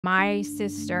My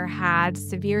sister had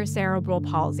severe cerebral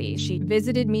palsy. She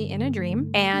visited me in a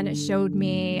dream and showed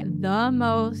me the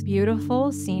most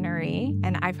beautiful scenery.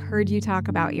 And I've heard you talk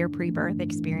about your pre-birth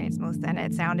experience, Melissa,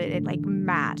 and it like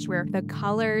matched where the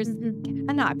colors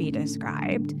cannot be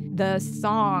described. The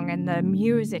song and the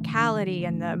musicality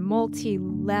and the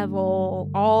multi-level,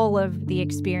 all of the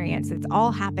experience, it's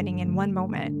all happening in one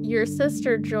moment. Your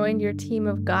sister joined your team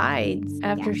of guides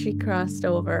after Yes. she crossed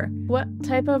over. What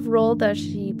type of role does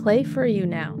she play for you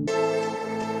now?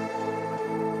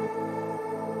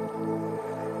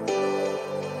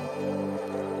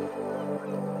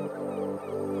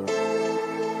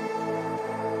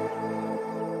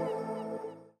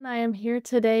 I am here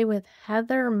today with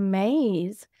Heather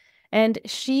Mays, and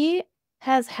she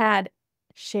has had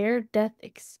shared death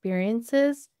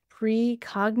experiences,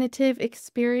 precognitive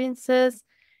experiences.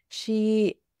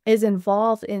 She is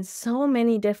involved in so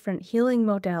many different healing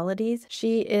modalities.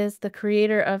 She is the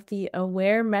creator of the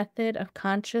Aware Method of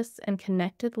Conscious and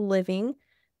Connected Living,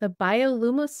 the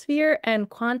Biolumosphere and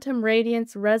Quantum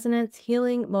Radiance Resonance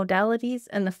Healing Modalities,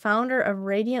 and the founder of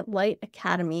Radiant Light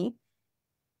Academy.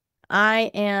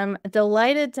 I am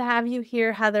delighted to have you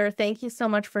here, Heather. Thank you so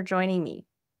much for joining me.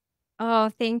 Oh,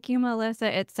 thank you,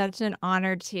 Melissa. It's such an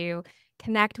honor to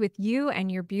connect with you and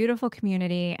your beautiful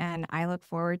community, and I look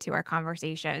forward to our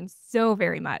conversation so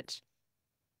very much.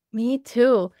 Me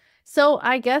too. So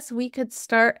I guess we could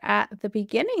start at the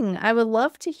beginning. I would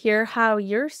love to hear how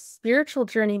your spiritual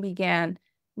journey began.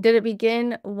 Did it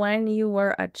begin when you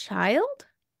were a child?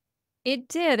 It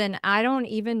did, and I don't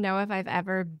even know if I've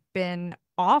ever been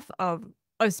off of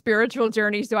a spiritual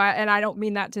journey. And I don't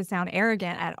mean that to sound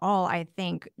arrogant at all. I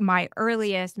think my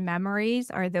earliest memories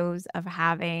are those of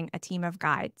having a team of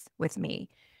guides with me.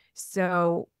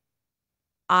 So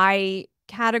I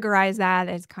categorize that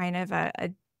as kind of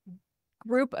a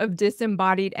group of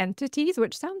disembodied entities,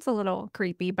 which sounds a little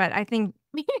creepy, but I think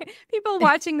people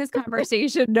watching this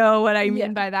conversation know what I Yeah.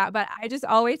 mean by that. But I just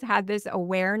always had this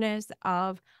awareness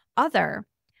of other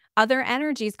other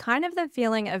energies, kind of the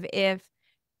feeling of if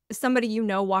somebody you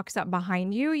know walks up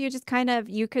behind you, you just kind of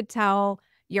you could tell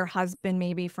your husband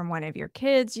maybe from one of your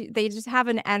kids. They just have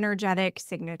an energetic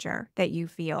signature that you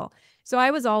feel. So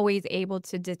I was always able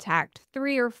to detect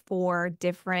three or four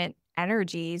different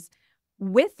energies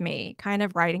with me, kind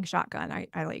of riding shotgun.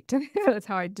 I like to that's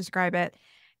how I describe it.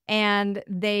 And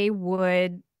they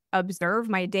would observe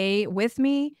my day with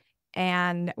me.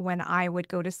 And when I would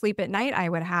go to sleep at night, I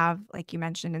would have, like you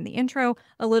mentioned in the intro,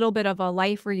 a little bit of a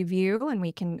life review, and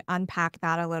we can unpack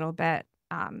that a little bit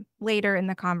later in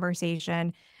the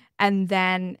conversation. And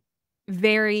then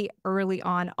very early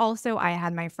on, also, I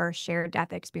had my first shared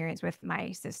death experience with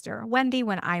my sister, Wendy,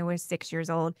 when I was 6 years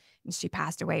old, and she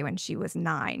passed away when she was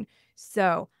 9.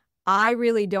 So I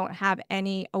really don't have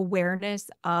any awareness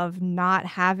of not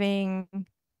having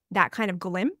that kind of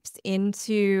glimpse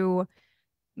into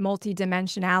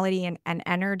multidimensionality and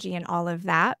energy and all of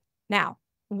that. Now,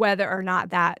 whether or not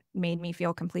that made me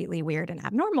feel completely weird and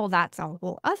abnormal, that's a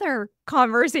whole other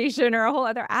conversation or a whole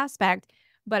other aspect.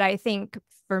 But I think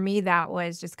for me, that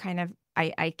was just kind of,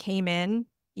 I came in,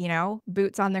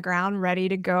 boots on the ground, ready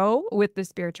to go with the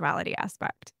spirituality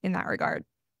aspect in that regard.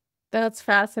 That's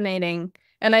fascinating.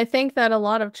 And I think that a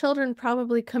lot of children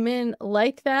probably come in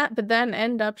like that, but then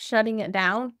end up shutting it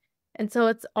down. And so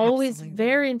it's always Absolutely.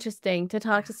 very interesting to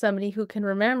talk Yeah. to somebody who can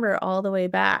remember all the way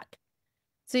back.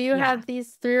 So you Yeah. have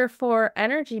these three or four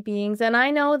energy beings, and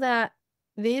I know that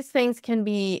these things can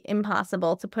be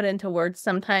impossible to put into words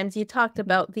sometimes. You talked Mhm.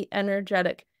 about the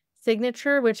energetic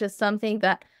signature, which is something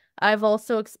that I've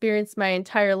also experienced my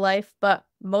entire life, but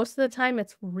most of the time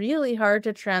it's really hard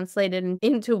to translate it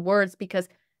into words because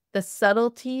the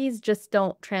subtleties just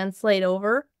don't translate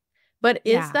over. But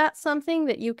is Yeah. that something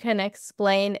that you can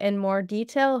explain in more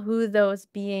detail who those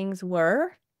beings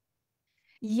were?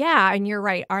 Yeah, and you're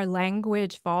right. Our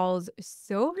language falls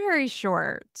so very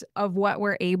short of what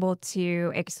we're able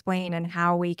to explain and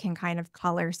how we can kind of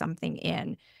color something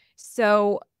in.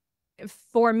 So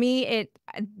for me,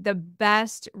 the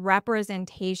best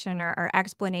representation or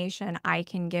explanation I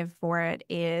can give for it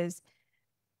is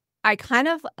I kind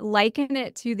of liken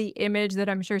it to the image that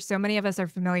I'm sure so many of us are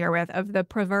familiar with of the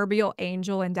proverbial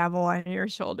angel and devil on your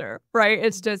shoulder, right?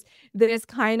 It's just this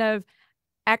kind of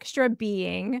extra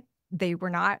being. They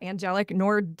were not angelic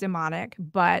nor demonic,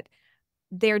 but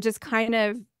they're just kind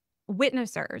of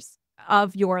witnessers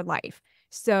of your life.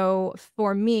 So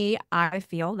for me, I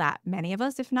feel that many of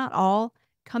us, if not all,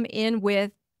 come in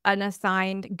with an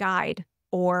assigned guide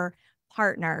or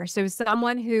partner. So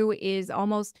someone who is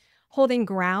almost holding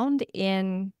ground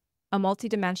in a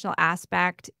multidimensional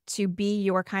aspect to be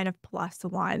your kind of plus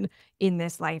one in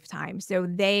this lifetime. So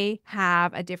they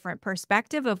have a different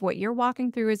perspective of what you're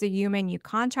walking through as a human. You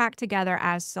contract together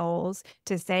as souls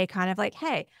to say kind of like,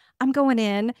 "Hey, I'm going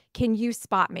in. Can you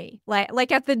spot me?"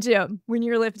 Like at the gym when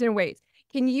you're lifting weights.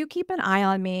 Can you keep an eye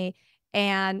on me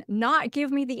and not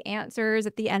give me the answers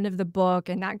at the end of the book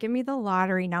and not give me the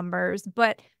lottery numbers,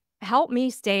 but help me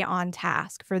stay on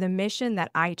task for the mission that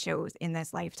I chose in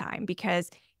this lifetime because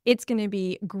it's going to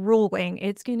be grueling.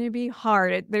 It's going to be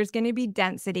hard. There's going to be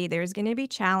density. There's going to be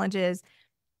challenges.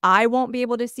 I won't be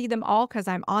able to see them all because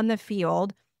I'm on the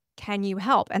field. Can you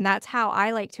help? And that's how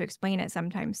I like to explain it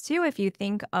sometimes too. If you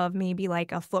think of maybe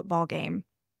like a football game,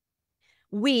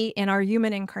 we in our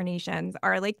human incarnations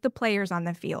are like the players on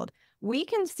the field. We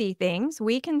can see things,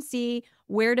 we can see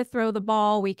where to throw the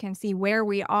ball, we can see where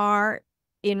we are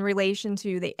in relation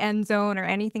to the end zone or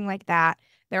anything like that.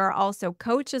 There are also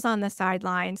coaches on the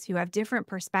sidelines who have different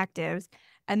perspectives.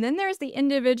 And then there's the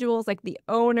individuals like the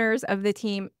owners of the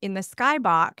team in the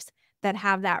skybox that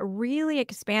have that really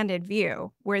expanded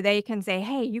view where they can say,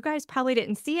 hey, you guys probably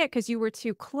didn't see it because you were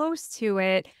too close to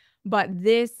it, but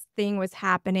this thing was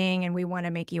happening and we want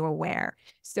to make you aware.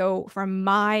 So from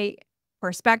my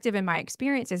perspective and my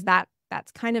experience is that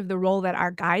that's kind of the role that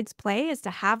our guides play is to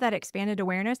have that expanded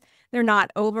awareness. They're not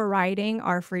overriding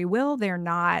our free will. They're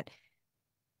not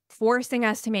forcing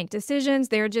us to make decisions.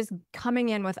 They're just coming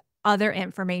in with other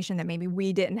information that maybe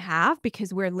we didn't have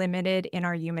because we're limited in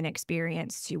our human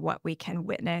experience to what we can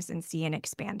witness and see and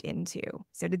expand into.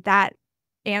 So did that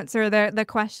answer the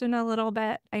question a little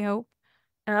bit, I hope?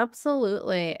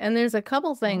 Absolutely. And there's a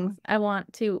couple Oh, things I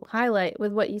want to highlight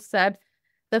with what you said.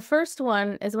 The first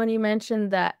one is when you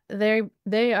mentioned that they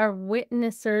are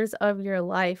witnessers of your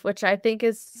life, which I think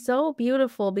is so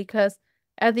beautiful because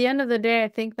at the end of the day, I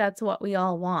think that's what we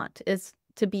all want is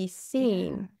to be yeah.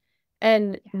 seen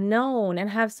and Yeah. known and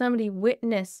have somebody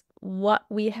witness what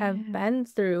we have Yeah. been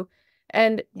through.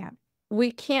 And Yeah.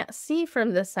 we can't see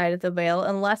from this side of the veil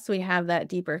unless we have that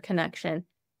deeper connection.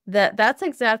 That's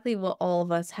exactly what all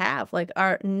of us have. Like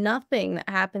our nothing that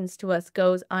happens to us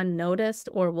goes unnoticed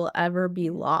or will ever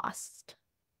be lost.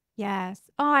 Yes.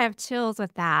 Oh, I have chills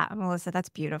with that, Melissa. That's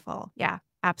beautiful. Yeah,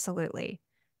 absolutely.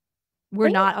 We're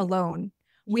Thank not you. alone.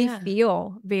 We Yeah.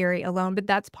 feel very alone, but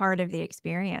that's part of the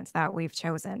experience that we've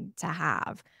chosen to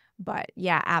have. But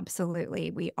yeah, absolutely.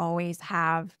 We always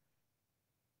have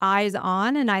eyes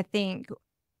on. And I think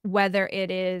whether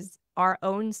it is our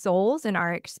own souls in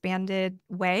our expanded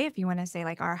way, if you want to say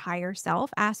like our higher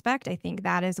self aspect, I think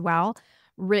that as well,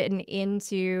 written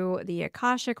into the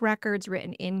Akashic records,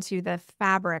 written into the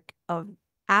fabric of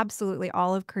absolutely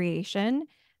all of creation,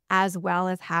 as well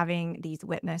as having these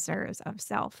witnessers of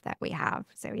self that we have.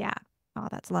 So, yeah. Oh,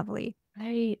 that's lovely.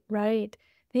 Right, right.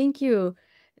 Thank you.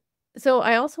 So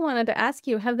I also wanted to ask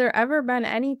you, have there ever been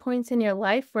any points in your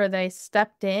life where they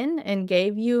stepped in and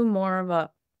gave you more of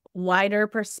a wider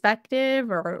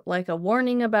perspective or like a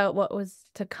warning about what was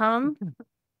to come?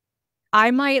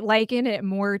 I might liken it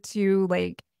more to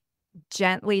like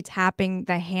gently tapping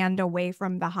the hand away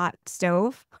from the hot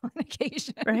stove on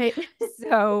occasion. Right?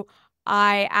 So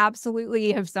I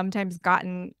absolutely have sometimes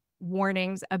gotten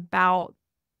warnings about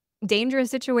dangerous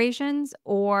situations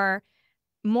or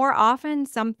more often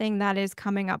something that is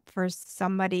coming up for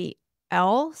somebody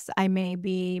else I may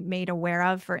be made aware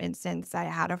of. For instance, I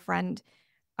had a friend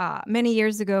many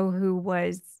years ago who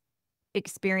was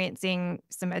experiencing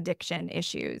some addiction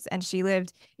issues. And she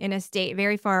lived in a state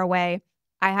very far away.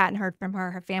 I hadn't heard from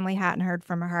her. Her family hadn't heard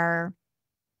from her.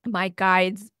 My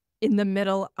guides in the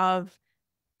middle of,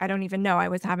 I don't even know, I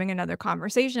was having another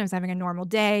conversation. I was having a normal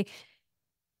day,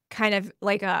 kind of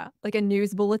like a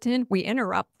news bulletin. We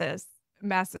interrupt this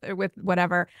mess with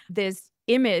whatever, this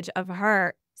image of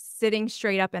her sitting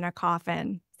straight up in a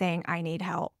coffin saying, I need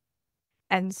help.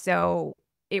 And so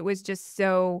it was just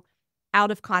so out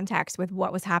of context with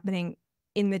what was happening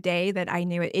in the day that I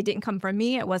knew it didn't come from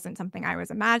me. It wasn't something I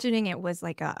was imagining. It was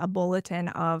like a bulletin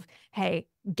of, hey,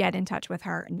 get in touch with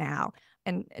her now.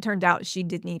 And it turned out she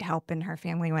did need help and her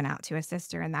family went out to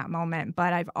assist her in that moment.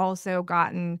 But I've also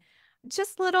gotten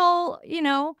just little,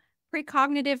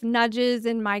 precognitive nudges,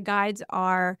 and my guides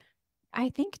are I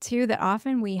think too that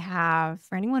often we have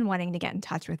for anyone wanting to get in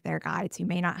touch with their guides who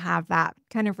may not have that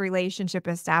kind of relationship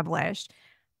established,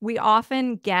 we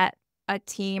often get a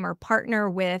team or partner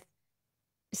with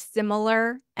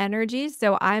similar energies.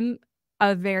 So I'm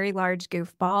a very large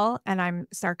goofball and I'm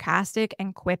sarcastic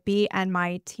and quippy, and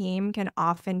my team can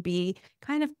often be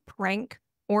kind of prank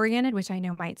oriented, which I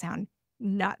know might sound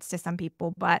nuts to some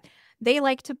people, but they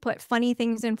like to put funny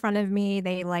things in front of me.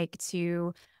 They like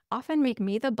to often make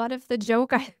me the butt of the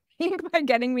joke, I think, by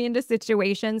getting me into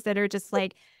situations that are just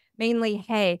like mainly,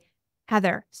 hey,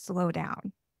 Heather, slow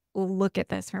down. Look at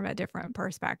this from a different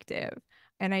perspective.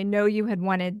 And I know you had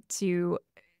wanted to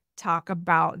talk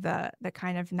about the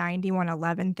kind of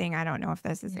 9111 thing. I don't know if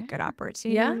this is a Yeah. good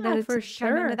opportunity Yeah, for to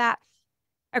chime into sure. that.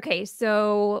 Okay,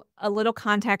 so a little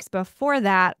context before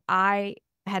that, I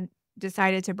had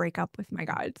decided to break up with my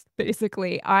guides.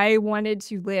 Basically, I wanted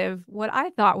to live what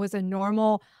I thought was a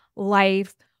normal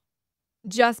life,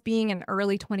 just being an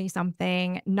early 20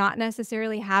 something, not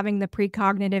necessarily having the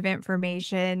precognitive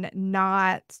information,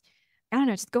 not, I don't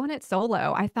know, just going it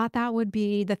solo. I thought that would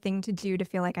be the thing to do to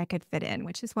feel like I could fit in,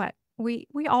 which is what we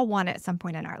all want at some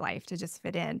point in our life, to just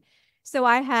fit in. So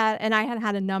I had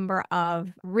had a number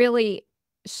of really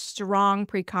strong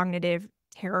precognitive,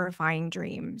 terrifying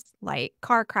dreams, like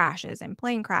car crashes and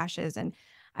plane crashes. And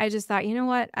I just thought, you know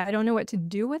what? I don't know what to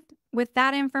do with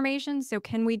that information. So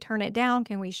can we turn it down?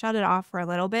 Can we shut it off for a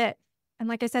little bit? And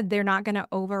like I said, they're not going to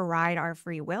override our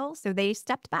free will. So they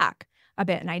stepped back a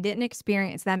bit, and I didn't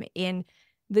experience them in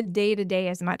the day to day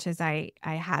as much as I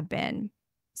had been.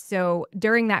 So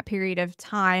during that period of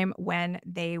time when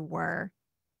they were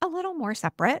a little more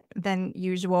separate than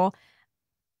usual,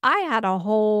 I had a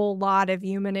whole lot of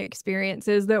human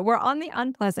experiences that were on the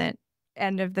unpleasant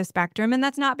end of the spectrum. And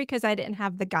that's not because I didn't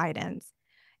have the guidance.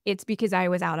 It's because I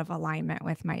was out of alignment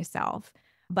with myself.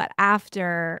 But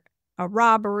after a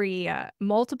robbery,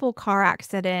 multiple car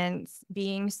accidents,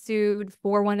 being sued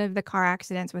for one of the car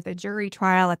accidents with a jury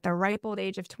trial at the ripe old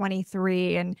age of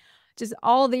 23, and just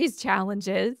all these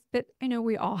challenges that I know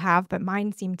we all have, but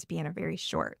mine seemed to be in a very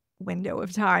short window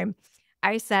of time.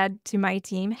 I said to my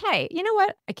team, hey, you know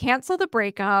what? I cancel the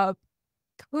breakup.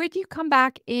 Could you come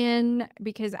back in?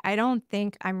 Because I don't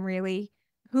think I'm really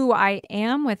who I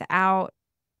am without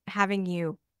having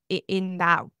you in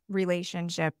that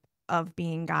relationship of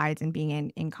being guides and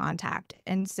being in contact.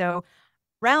 And so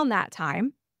around that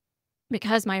time,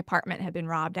 because my apartment had been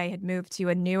robbed, I had moved to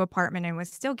a new apartment and was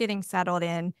still getting settled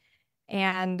in,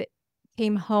 and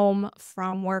came home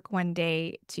from work one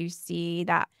day to see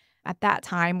that at that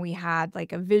time we had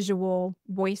like a visual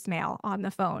voicemail on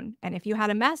the phone. And if you had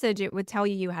a message, it would tell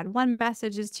you you had one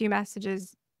messages, two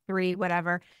messages, three,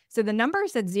 whatever. So the number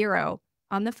said zero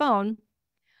on the phone.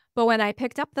 But when I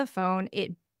picked up the phone,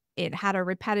 it had a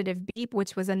repetitive beep,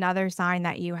 which was another sign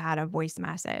that you had a voice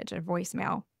message, a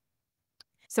voicemail.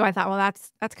 So I thought, well,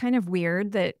 that's kind of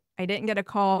weird that I didn't get a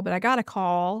call, but I got a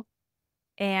call.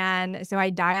 And so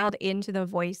I dialed into the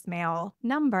voicemail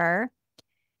number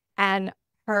and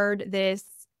heard this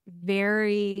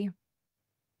very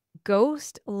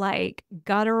ghost like,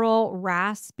 guttural,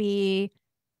 raspy,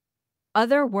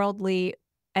 otherworldly,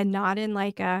 and not in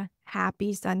like a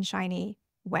happy, sunshiny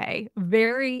way.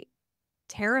 Very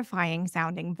terrifying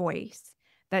sounding voice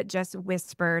that just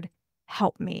whispered,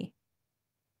 help me.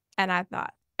 And I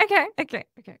thought, okay.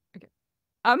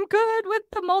 I'm good with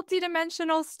the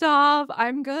multidimensional stuff.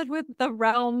 I'm good with the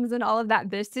realms and all of that.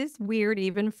 This is weird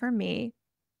even for me.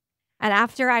 And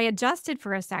after I adjusted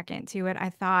for a second to it,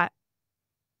 I thought,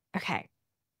 okay,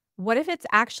 what if it's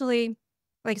actually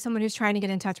like someone who's trying to get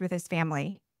in touch with his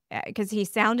family? Because he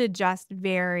sounded just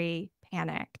very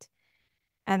panicked.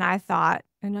 And I thought,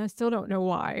 and I still don't know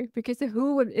why, because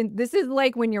who would, and this is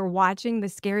like when you're watching the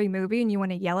scary movie and you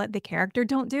want to yell at the character,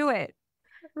 don't do it.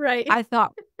 Right. I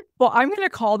thought, well, I'm going to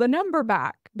call the number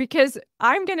back because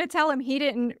I'm going to tell him he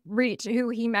didn't reach who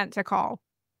he meant to call.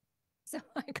 So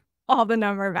I call the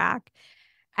number back,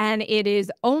 and it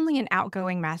is only an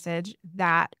outgoing message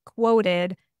that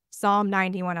quoted Psalm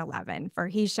 91:11, for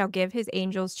he shall give his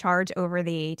angels charge over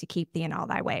thee to keep thee in all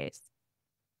thy ways.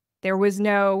 There was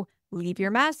no leave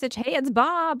your message. Hey, it's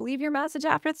Bob. Leave your message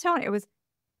after the tone. It was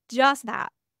just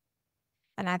that.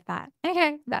 And I thought,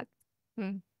 okay,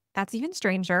 hmm, that's even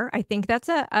stranger. I think that's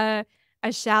a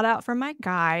shout out from my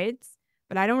guides,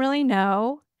 but I don't really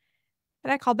know.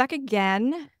 But I called back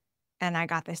again, and I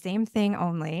got the same thing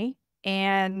only.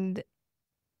 And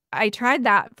I tried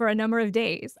that for a number of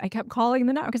days. I kept calling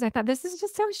the number because I thought this is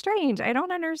just so strange. I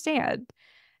don't understand.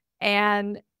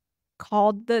 And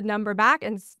called the number back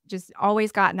and just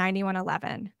always got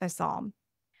 91:11, the psalm.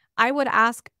 I would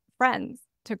ask friends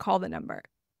to call the number.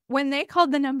 When they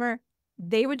called the number,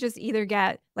 they would just either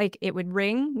get like it would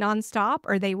ring nonstop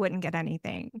or they wouldn't get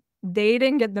anything. They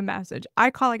didn't get the message. I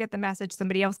call, I get the message.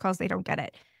 Somebody else calls, they don't get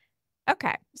it.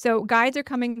 Okay. So guides are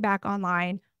coming back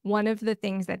online. One of the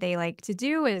things that they like to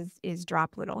do is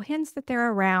drop little hints that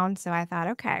they're around. So I thought,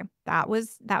 okay, that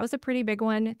was a pretty big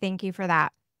one. Thank you for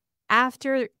that.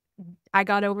 After I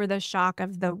got over the shock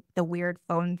of the weird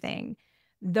phone thing,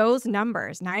 those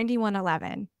numbers,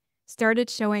 9111, started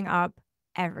showing up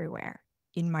everywhere.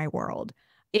 in my world.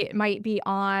 It might be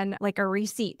on like a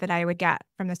receipt that I would get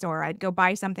from the store. I'd go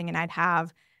buy something and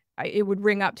it would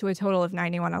ring up to a total of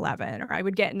 91.11, or I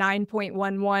would get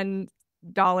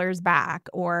 $9.11 back,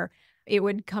 or it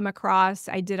would come across.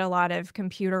 I did a lot of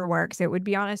computer work, so it would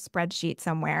be on a spreadsheet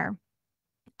somewhere.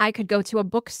 I could go to a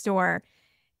bookstore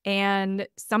and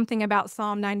something about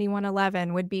Psalm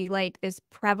 91:11 would be like this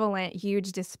prevalent,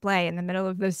 huge display in the middle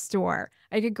of the store.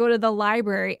 I could go to the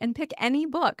library and pick any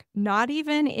book, not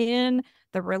even in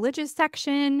the religious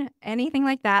section, anything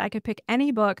like that. I could pick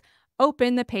any book,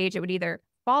 open the page. It would either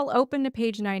fall open to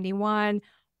page 91,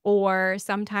 or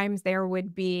sometimes there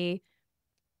would be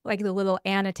like the little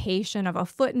annotation of a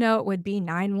footnote would be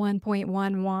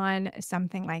 91.11,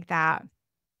 something like that.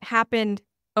 Happened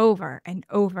over and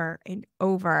over and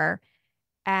over.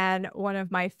 And one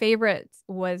of my favorites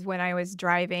was when I was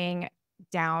driving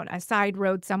down a side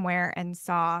road somewhere and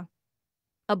saw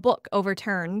a book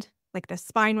overturned, like the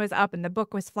spine was up and the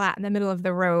book was flat in the middle of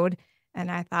the road.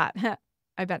 And I thought, huh,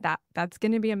 I bet that's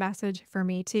going to be a message for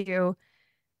me too.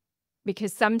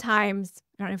 Because sometimes,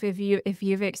 I don't know if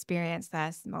you've experienced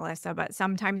this, Melissa, but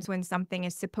sometimes when something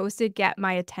is supposed to get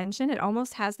my attention, it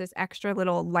almost has this extra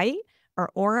little light or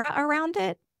aura around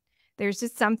it. There's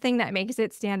just something that makes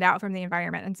it stand out from the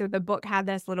environment. And so the book had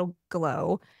this little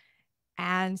glow.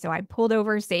 And so I pulled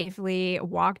over safely,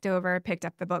 walked over, picked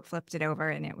up the book, flipped it over,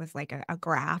 and it was like a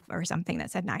graph or something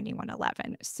that said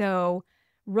 91:11. So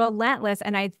relentless.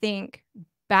 And I think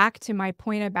back to my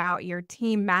point about your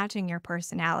team matching your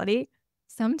personality,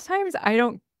 sometimes I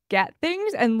don't get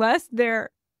things unless they're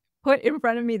put in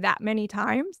front of me that many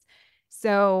times.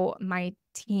 So my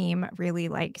team really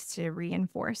likes to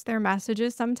reinforce their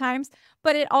messages sometimes,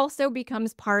 but it also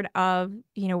becomes part of,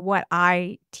 what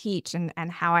I teach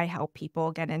and how I help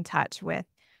people get in touch with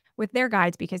their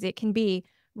guides, because it can be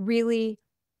really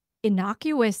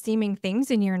innocuous seeming things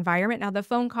in your environment. Now, the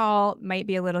phone call might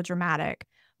be a little dramatic,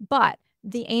 but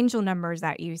the angel numbers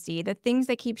that you see, the things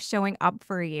that keep showing up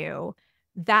for you,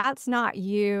 that's not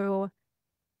you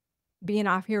being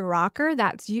off your rocker.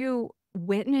 That's you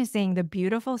witnessing the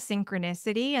beautiful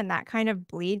synchronicity and that kind of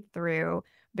bleed through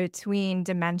between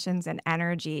dimensions and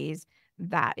energies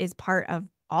that is part of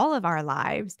all of our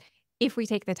lives if we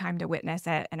take the time to witness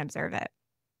it and observe it.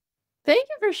 Thank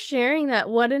you for sharing that.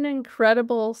 What an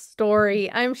incredible story.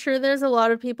 I'm sure there's a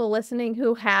lot of people listening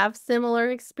who have similar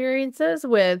experiences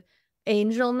with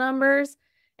angel numbers.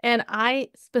 And I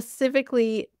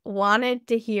specifically wanted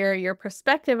to hear your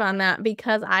perspective on that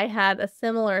because I had a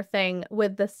similar thing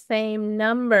with the same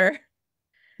number.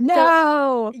 So,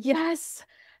 No. yes.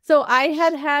 So I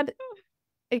had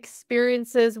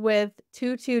experiences with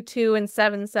 222 and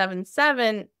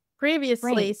 777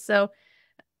 previously. Right. So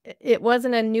it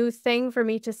wasn't a new thing for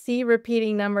me to see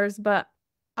repeating numbers, but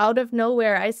out of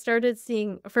nowhere, I started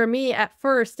seeing, for me at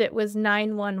first, it was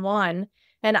 911.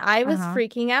 And I was Uh-huh.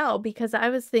 freaking out because I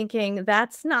was thinking,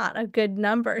 that's not a good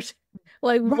number.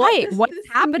 Like, what Right. does What's this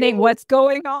happening? mean? What's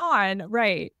going on?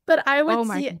 Right. But I Oh would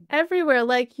my see it God. everywhere,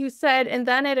 like you said, and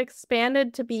then it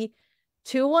expanded to be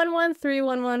 211,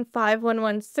 311,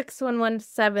 511, 611,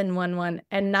 711,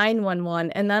 and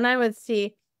 911. And then I would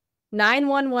see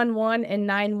 9111 and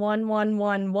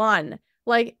 91111.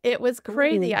 Like, it was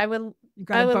crazy. Ooh, I would you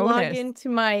got I a would log bonus. into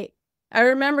my I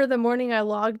remember the morning I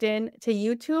logged in to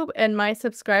YouTube and my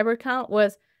subscriber count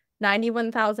was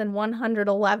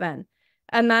 91,111.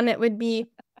 And then it would be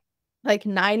like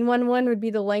 911 would be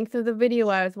the length of the video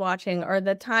I was watching, or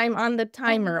the time on the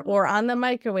timer, Oh, or on the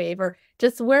microwave, or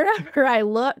just wherever I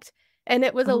looked. And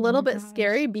it was a oh little my bit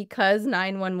scary gosh. because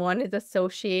 911 is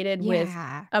associated with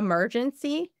Yeah.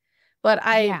 emergency. But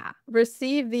I Yeah.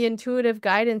 received the intuitive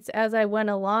guidance as I went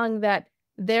along that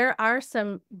there are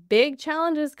some big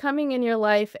challenges coming in your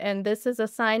life, and this is a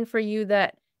sign for you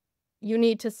that you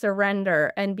need to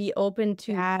surrender and be open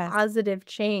to Yes. positive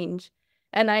change.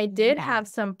 And I did have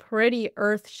Yes. some pretty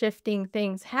earth-shifting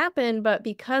things happen, but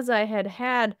because I had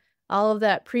had all of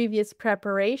that previous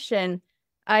preparation,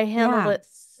 I handled Yeah. it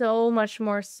so much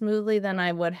more smoothly than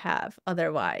I would have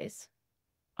otherwise.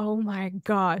 Oh my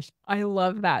gosh. I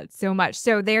love that so much.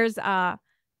 So there's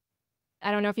I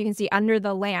don't know if you can see under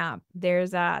the lamp, there's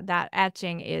that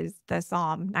etching is the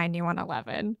Psalm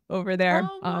 91:11 over there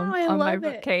Oh, wow, I on my love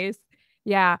it. bookcase.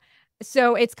 Yeah.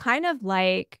 So it's kind of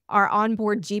like our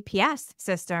onboard GPS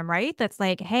system, right? That's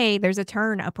like, hey, there's a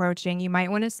turn approaching. You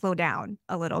might want to slow down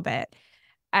a little bit.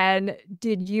 And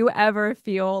did you ever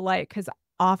feel like, because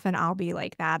often I'll be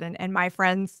like that, and my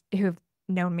friends who've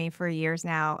known me for years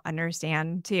now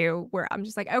understand too, where I'm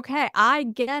just like, okay, I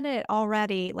get it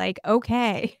already. Like,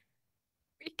 okay,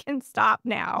 we can stop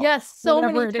now, Yes, so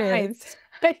whatever many it is. times.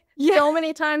 Yeah. So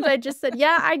many times I just said,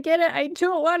 yeah, I get it. I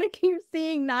don't want to keep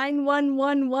seeing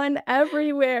 9111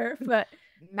 everywhere, but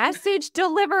Message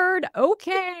delivered.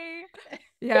 Okay.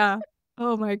 Yeah.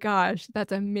 Oh my gosh.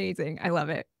 That's amazing. I love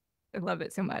it. I love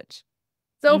it so much.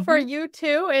 so for Hmm. you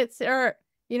too, it's or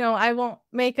I won't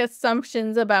make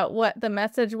assumptions about what the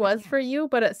message was Yeah. for you,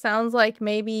 but it sounds like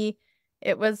maybe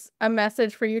it was a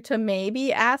message for you to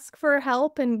maybe ask for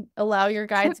help and allow your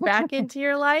guides back into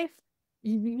your life.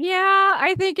 Yeah,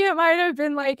 I think it might have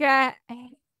been like a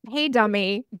hey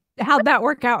dummy, how'd that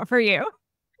work out for you?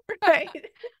 Right.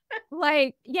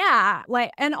 Like, yeah,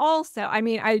 like, and also, I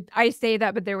mean, I say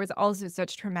that, but there was also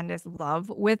such tremendous love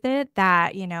with it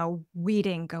that, we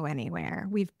didn't go anywhere.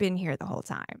 We've been here the whole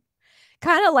time.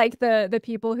 Kind of like the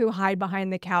people who hide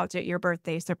behind the couch at your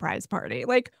birthday surprise party.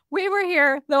 Like, we were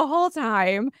here the whole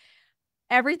time.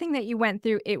 Everything that you went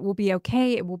through, it will be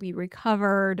okay. It will be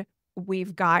recovered.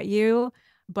 We've got you.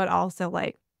 But also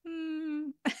like,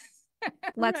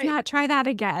 let's Right. not try that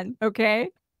again. Okay.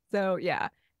 So yeah,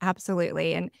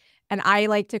 absolutely. And I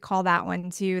like to call that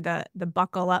one too the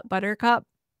buckle up buttercup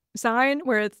sign,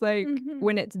 where it's like Mhm.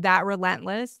 when it's that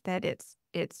relentless that it's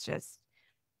just,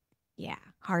 yeah,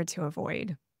 hard to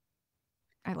avoid.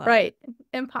 I love it. Right.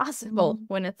 Impossible Mhm.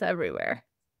 when it's everywhere.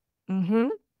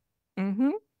 Mhm.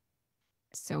 Mhm.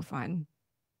 So fun.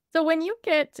 So when you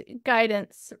get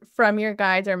guidance from your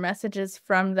guides or messages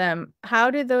from them, how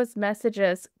do those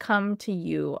messages come to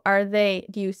you?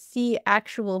 Do you see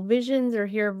actual visions or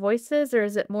hear voices, or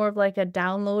is it more of like a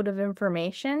download of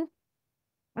information?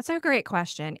 That's a great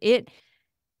question. It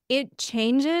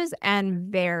changes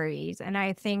and varies. And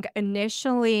I think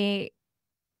initially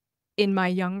in my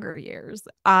younger years,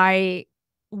 I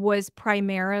was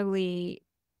primarily,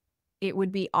 it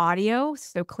would be audio,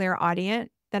 so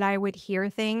clairaudient, that I would hear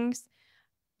things.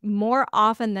 More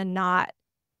often than not,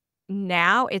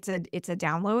 now it's a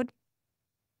download.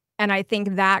 And I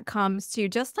think that comes to,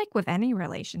 just like with any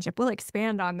relationship, we'll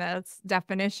expand on this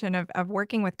definition of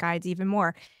working with guides even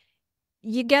more.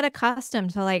 You get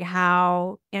accustomed to like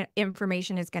how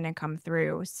information is going to come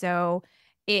through. So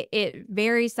it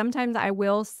varies. Sometimes I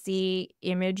will see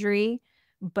imagery,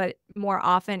 but more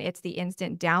often it's the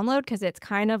instant download, because it's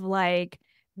kind of like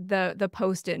the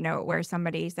post-it note where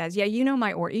somebody says, "Yeah, you know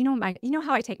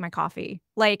how I take my coffee."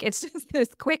 Like, it's just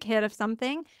this quick hit of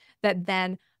something that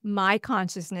then my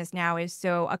consciousness now is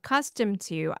so accustomed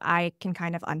to, I can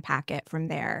kind of unpack it from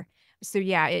there. So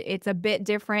yeah, it's a bit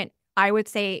different. I would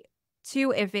say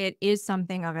too, if it is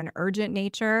something of an urgent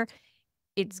nature,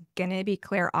 it's gonna be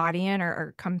clairaudient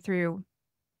or come through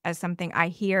as something I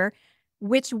hear,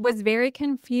 which was very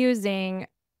confusing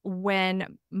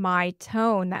when my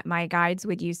tone that my guides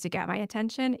would use to get my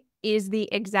attention is the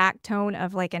exact tone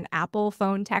of like an Apple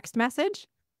phone text message.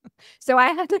 So I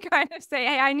had to kind of say,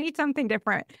 "Hey, I need something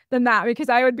different than that," because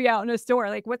I would be out in a store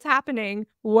like, "What's happening?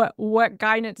 What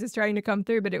guidance is trying to come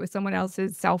through?" But it was someone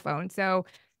else's cell phone. So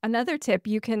another tip,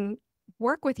 you can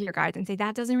work with your guides and say,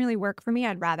 "That doesn't really work for me.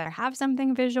 I'd rather have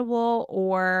something visual,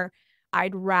 or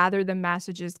I'd rather the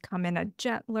messages come in a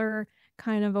gentler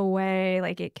kind of a way."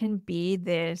 Like, it can be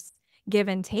this give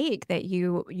and take that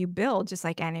you build, just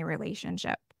like any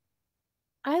relationship.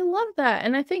 I love that.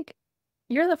 And I think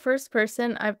you're the first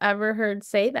person I've ever heard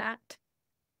say that.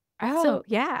 Oh, So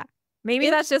yeah. Maybe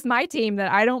if that's just my team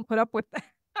that I don't put up with that.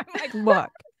 I'm like,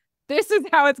 "Look, this is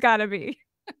how it's gotta be."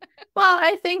 well,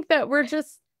 I think that we're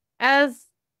just as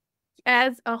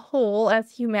as a whole,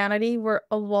 as humanity, we're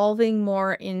evolving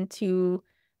more into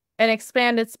an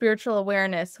expanded spiritual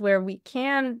awareness where we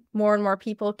can more and more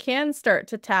people can start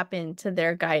to tap into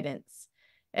their guidance.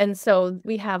 And so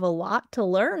we have a lot to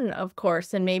learn, of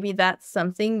course, and maybe that's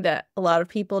something that a lot of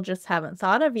people just haven't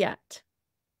thought of yet.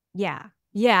 Yeah.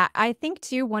 Yeah, I think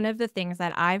too, one of the things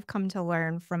that I've come to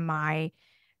learn from my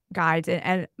guides,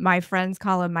 and my friends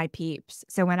call them my peeps.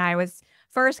 So when I was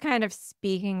first kind of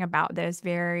speaking about this,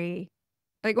 very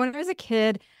like, when I was a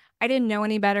kid, I didn't know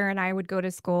any better, and I would go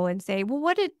to school and say, "Well,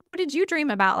 what did you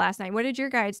dream about last night? What did your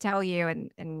guides tell you?"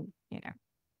 And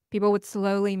people would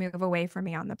slowly move away from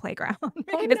me on the playground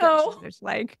Oh because no. they're just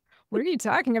like, "What are you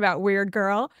talking about, weird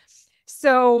girl?"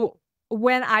 So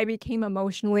when I became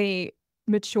emotionally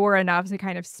mature enough to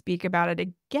kind of speak about it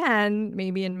again,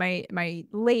 maybe in my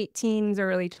late teens,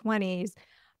 early 20s,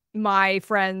 my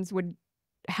friends would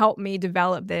help me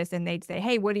develop this, and they'd say,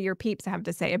 "Hey, what do your peeps have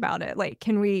to say about it? Like,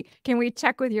 can we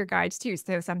check with your guides too?"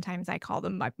 So sometimes I call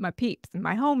them my peeps and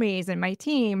my homies and my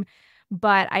team.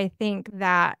 But I think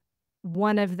that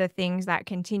one of the things that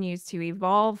continues to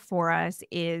evolve for us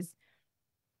is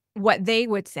what they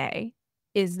would say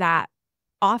is that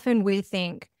often we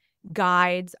think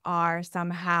guides are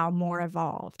somehow more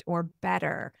evolved or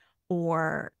better,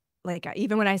 or like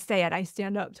even when I say it, I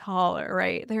stand up taller,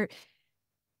 right? They're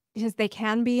because they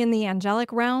can be in the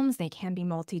angelic realms, they can be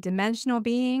multidimensional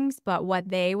beings, but what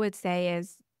they would say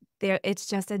is there it's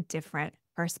just a different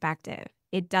perspective.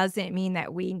 It doesn't mean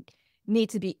that we need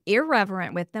to be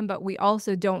irreverent with them, but we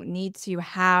also don't need to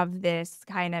have this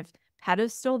kind of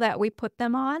pedestal that we put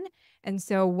them on. And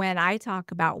so when I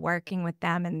talk about working with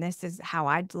them and this is how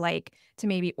I'd like to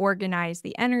maybe organize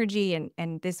the energy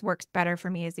and this works better for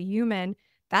me as a human,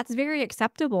 that's very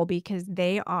acceptable because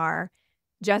they are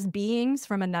just beings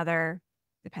from another,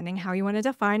 depending how you want to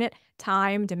define it,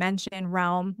 time, dimension,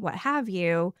 realm, what have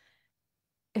you,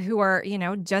 who are,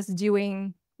 just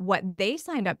doing what they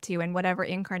signed up to and whatever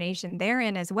incarnation they're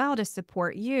in as well to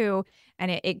support you.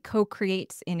 And it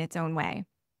co-creates in its own way,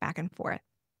 back and forth.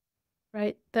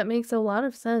 Right? That makes a lot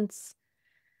of sense.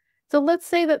 So let's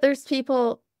say that there's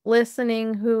people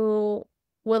listening who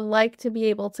would like to be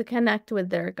able to connect with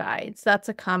their guides. That's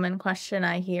a common question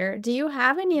I hear. Do you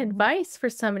have any Mhm. advice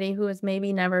for somebody who has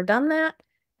maybe never done that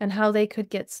and how they could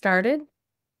get started?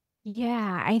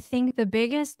 Yeah, I think the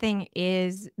biggest thing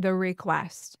is the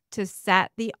request, to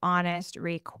set the honest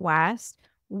request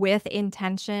with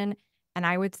intention, and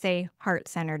I would say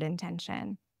heart-centered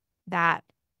intention. That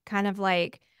kind of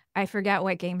like I forget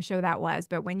what game show that was,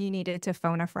 but when you needed to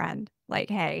phone a friend, like,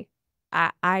 "Hey,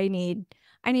 I need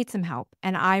some help,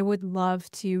 and I would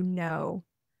love to know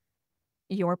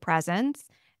your presence."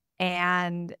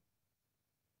 And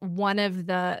one of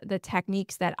the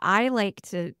techniques that I like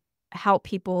to help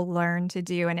people learn to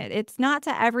do, and it's not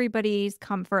to everybody's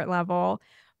comfort level,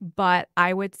 but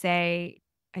I would say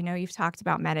I know you've talked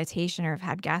about meditation or have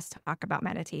had guests talk about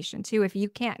meditation too. If you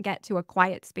can't get to a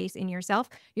quiet space in yourself,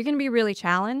 you're gonna be really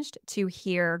challenged to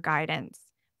hear guidance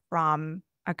from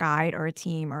a guide or a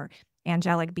team or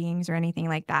angelic beings or anything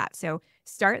like that. So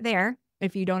start there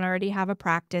if you don't already have a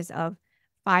practice of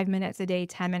 5 minutes a day,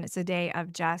 10 minutes a day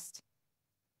of just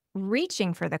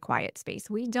reaching for the quiet space.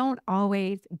 We don't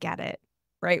always get it,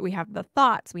 right? We have the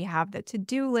thoughts, we have the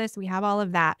to-do list, we have all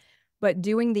of that. But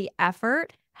doing the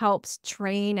effort helps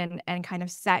train and kind of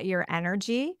set your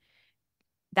energy.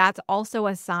 That's also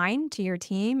a sign to your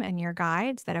team and your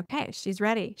guides that, okay, she's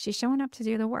ready. She's showing up to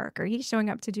do the work, or he's showing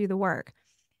up to do the work.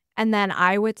 And then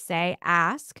I would say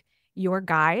ask your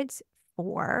guides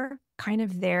for kind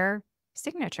of their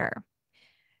signature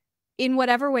in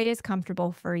whatever way is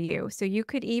comfortable for you. So you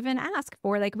could even ask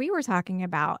for, like we were talking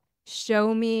about,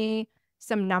 show me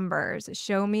some numbers,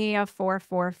 show me a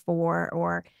 444,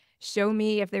 or show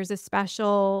me if there's a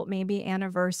special, maybe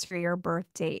anniversary or birth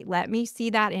date. Let me see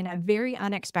that in a very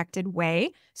unexpected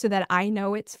way so that I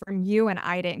know it's from you and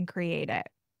I didn't create it.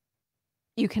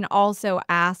 You can also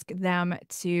ask them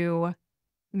to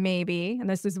maybe, and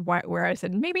this is where I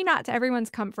said maybe not to everyone's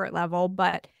comfort level,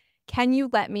 but can you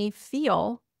let me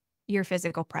feel your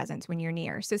physical presence when you're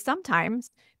near? So sometimes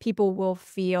people will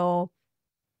feel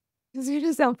this is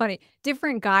gonna sound funny.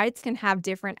 Different guides can have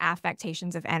different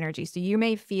affectations of energy. So you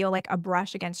may feel like a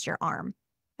brush against your arm,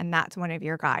 and that's one of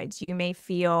your guides. You may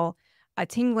feel a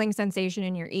tingling sensation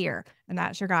in your ear, and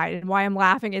that's your guide. And why I'm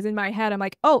laughing is in my head, I'm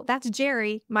like, oh, that's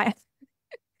Jerry. My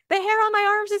the hair on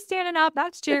my arms is standing up.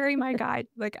 That's Jerry, my guide.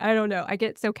 Like, I don't know. I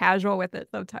get so casual with it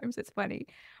sometimes. It's funny.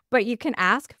 But you can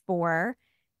ask for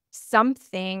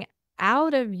something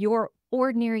out of your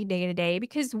ordinary day to day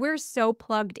because we're so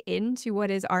plugged into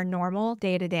what is our normal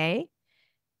day to day.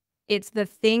 It's the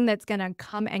thing that's going to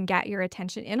come and get your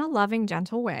attention in a loving,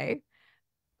 gentle way,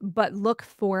 but look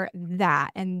for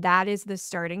that. And that is the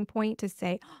starting point to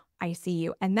say, "Oh, I see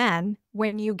you." And then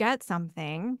when you get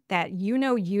something that you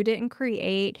didn't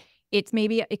create,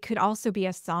 it could also be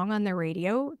a song on the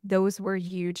radio. Those were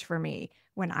huge for me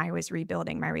when I was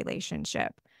rebuilding my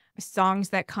relationship. Songs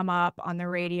that come up on the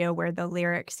radio where the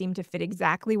lyrics seem to fit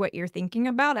exactly what you're thinking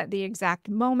about at the exact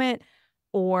moment,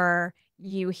 or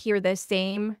you hear the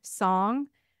same song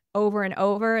over and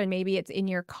over, and maybe it's in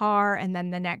your car, and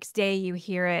then the next day you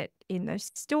hear it in the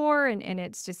store, and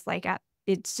it's just like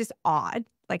it's just odd.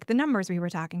 Like the numbers we were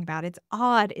talking about, it's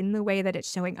odd in the way that it's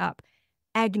showing up.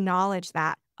 Acknowledge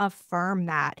that, affirm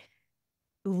that.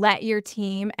 Let your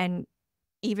team and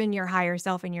even your higher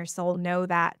self and your soul know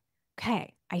that,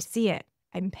 okay, I see it.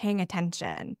 I'm paying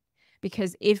attention.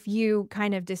 Because if you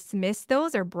kind of dismiss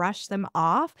those or brush them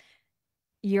off,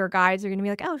 your guides are going to be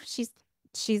like, oh, she's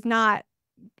not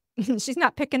she's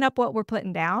not picking up what we're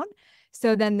putting down.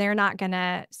 So then they're not going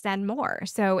to send more.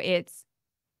 So it's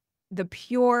the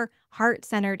pure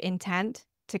heart-centered intent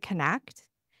to connect,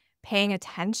 paying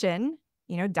attention,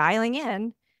 dialing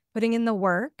in, putting in the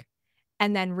work,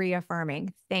 and then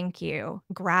reaffirming, thank you.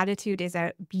 Gratitude is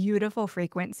a beautiful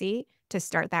frequency to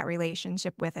start that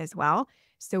relationship with as well.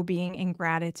 So being in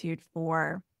gratitude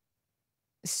for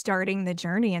starting the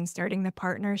journey and starting the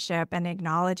partnership and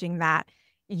acknowledging that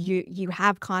you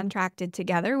have contracted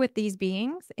together with these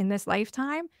beings in this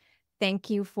lifetime. Thank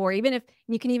you for, even if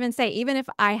you can even say, even if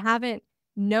I haven't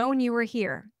known you were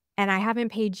here and I haven't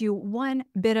paid you one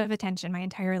bit of attention my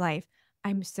entire life,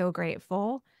 I'm so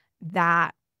grateful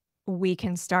that we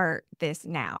can start this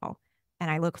now. And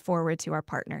I look forward to our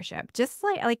partnership. Just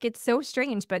like it's so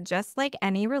strange, but just like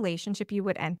any relationship you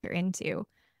would enter into,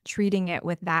 treating it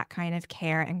with that kind of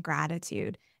care and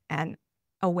gratitude and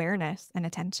awareness and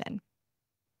attention.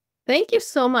 Thank you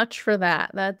so much for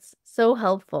that. That's so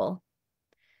helpful.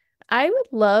 I would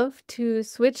love to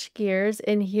switch gears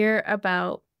and hear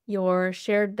about your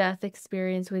shared death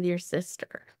experience with your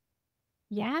sister.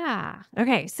 Yeah.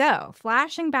 Okay. So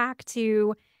flashing back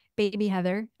to baby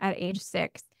Heather at age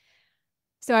 6.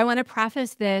 So I want to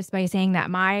preface this by saying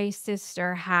that my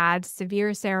sister had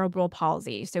severe cerebral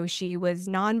palsy. So she was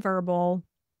nonverbal,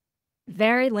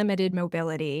 very limited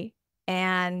mobility,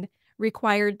 and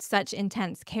required such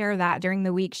intense care that during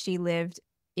the week she lived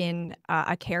in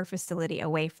a care facility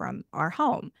away from our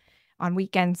home. On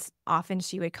weekends, often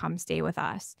she would come stay with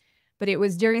us. But it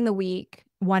was during the week.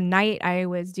 One night, I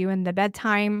was doing the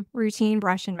bedtime routine,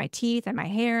 brushing my teeth and my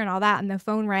hair and all that, and the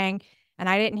phone rang. And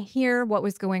I didn't hear what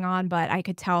was going on, but I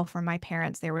could tell from my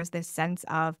parents there was this sense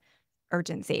of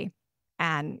urgency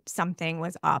and something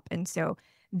was up. And so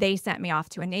they sent me off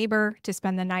to a neighbor to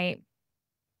spend the night.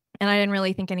 And I didn't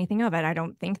really think anything of it. I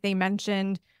don't think they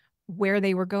mentioned where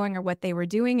they were going or what they were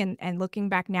doing. And looking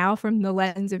back now from the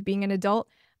lens of being an adult,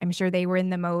 I'm sure they were in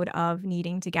the mode of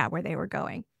needing to get where they were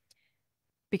going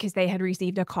because they had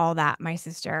received a call that my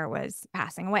sister was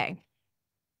passing away.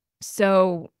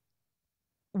 So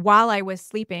while I was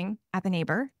sleeping at the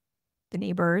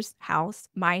neighbor's house,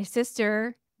 my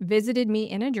sister visited me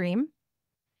in a dream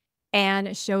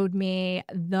and showed me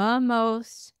the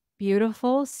most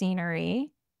beautiful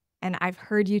scenery. And I've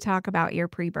heard you talk about your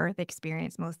pre-birth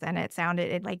experience, Melissa, and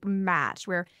it like matched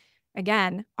where,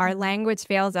 again, our language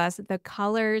fails us. The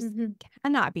colors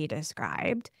cannot be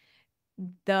described.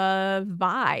 The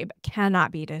vibe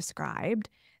cannot be described.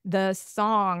 The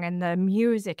song and the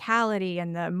musicality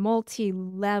and the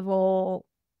multi-level,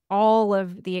 all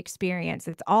of the experience,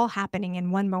 it's all happening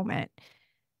in one moment.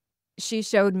 She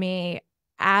showed me,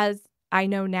 as I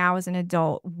know now as an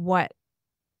adult,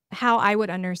 how I would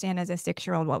understand as a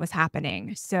 6-year-old what was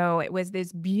happening. So it was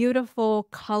this beautiful,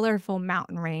 colorful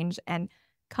mountain range, and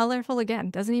colorful, again,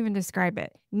 doesn't even describe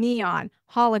it. Neon,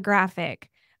 holographic,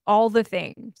 all the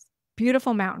things.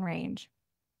 Beautiful mountain range.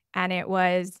 And it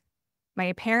was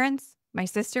my parents, my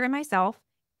sister, and myself,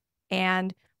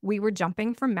 and we were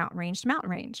jumping from mountain range to mountain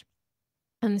range.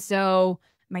 And so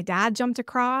my dad jumped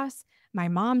across, my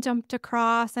mom jumped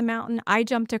across a mountain, I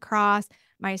jumped across,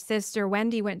 my sister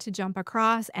Wendy went to jump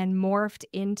across and morphed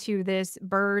into this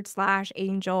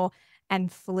bird/angel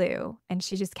and flew. And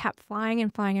she just kept flying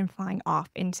and flying and flying off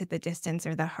into the distance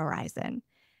or the horizon.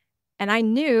 And I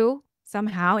knew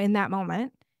somehow in that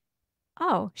moment,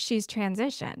 oh, she's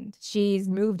transitioned. She's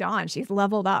moved on. She's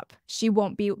leveled up. She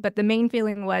won't be. But the main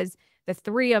feeling was the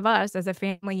 3 of us as a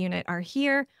family unit are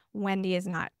here. Wendy is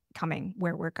not coming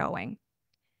where we're going.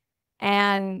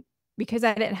 And because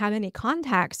I didn't have any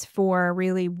context for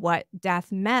really what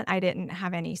death meant, I didn't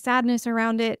have any sadness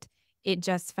around it. It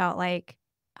just felt like,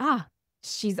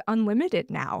 she's unlimited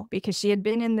now because she had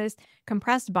been in this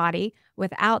compressed body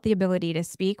without the ability to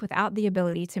speak, without the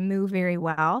ability to move very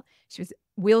well. She was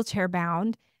wheelchair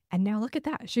bound. And now look at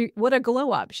that. What a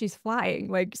glow up. She's flying.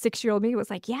 Like 6-year-old me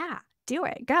was like, yeah, do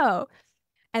it, go.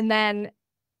 And then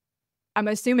I'm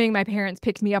assuming my parents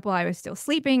picked me up while I was still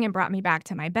sleeping and brought me back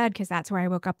to my bed because that's where I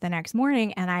woke up the next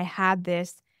morning. And I had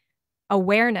this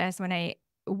awareness when I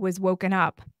was woken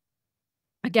up,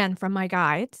 again, from my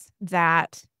guides,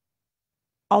 that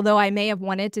although I may have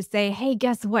wanted to say, hey,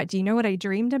 guess what? Do you know what I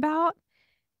dreamed about?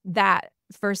 That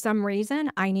for some reason,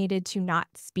 I needed to not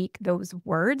speak those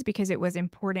words because it was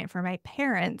important for my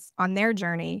parents on their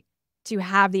journey to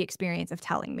have the experience of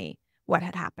telling me what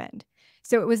had happened.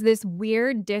 So it was this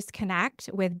weird disconnect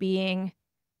with being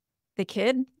the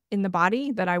kid in the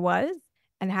body that I was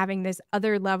and having this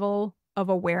other level of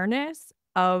awareness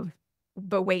of,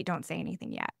 but wait, don't say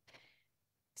anything yet.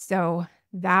 So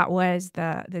that was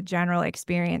the general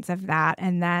experience of that.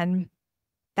 And then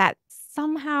that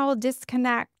somehow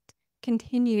disconnect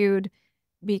continued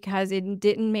because it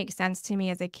didn't make sense to me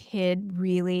as a kid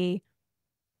really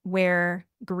where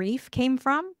grief came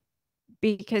from.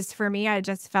 Because for me, I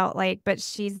just felt like, but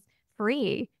she's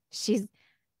free. She's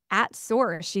at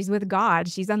source. She's with God.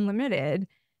 She's unlimited.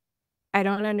 I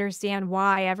don't understand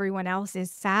why everyone else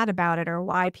is sad about it or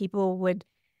why people would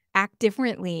act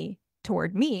differently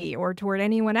toward me or toward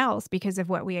anyone else because of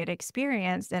what we had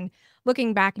experienced. And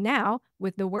looking back now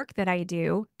with the work that I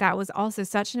do, that was also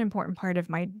such an important part of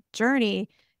my journey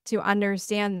to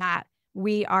understand that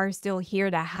we are still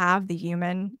here to have the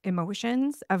human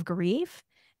emotions of grief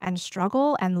and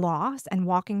struggle and loss and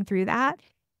walking through that,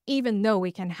 even though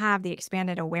we can have the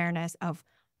expanded awareness of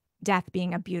death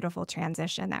being a beautiful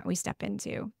transition that we step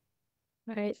into.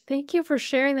 Right. Thank you for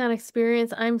sharing that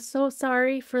experience. I'm so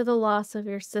sorry for the loss of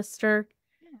your sister.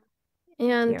 Yeah.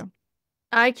 Thank And you.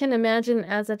 I can imagine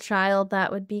as a child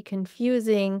that would be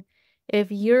confusing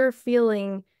if you're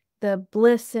feeling the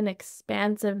bliss and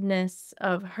expansiveness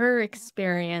of her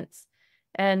experience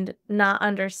and not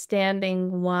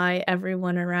understanding why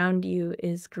everyone around you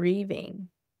is grieving.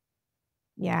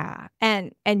 Yeah.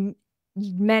 And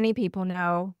many people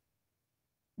know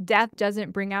death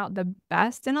doesn't bring out the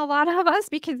best in a lot of us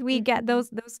because we get Mhm.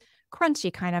 those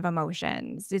crunchy kind of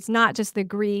emotions. It's not just the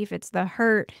grief, it's the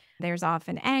hurt. There's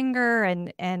often anger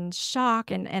and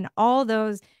shock and all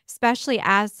those, especially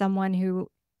as someone who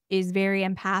is very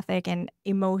empathic and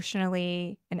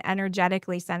emotionally and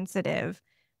energetically sensitive.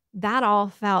 That all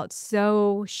felt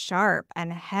so sharp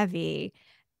and heavy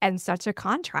and such a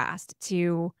contrast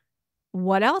to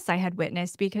what else I had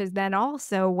witnessed because then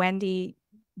also Wendy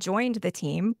joined the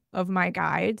team of my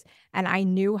guides and I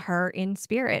knew her in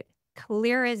spirit,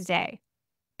 clear as day,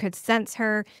 could sense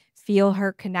her, feel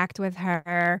her, connect with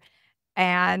her.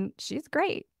 And she's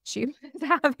great. She was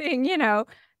having,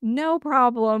 no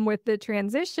problem with the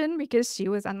transition because she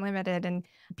was unlimited and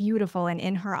beautiful and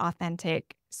in her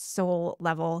authentic soul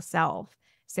level self.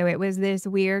 So it was this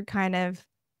weird kind of,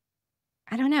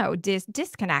 I don't know,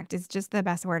 disconnect is just the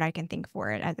best word I can think for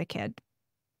it as a kid.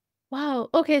 Wow.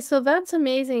 Okay, so that's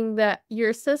amazing that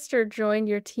your sister joined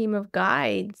your team of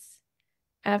guides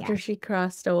after Yes. she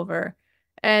crossed over.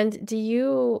 And do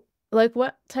you like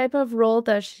what type of role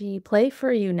does she play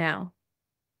for you now?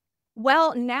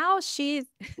 Well, now she's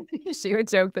she would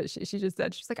joke that she just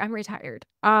said, she's like, "I'm retired."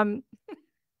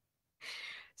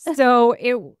 So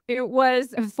it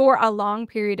was for a long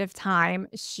period of time,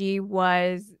 she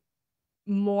was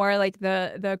more like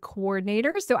the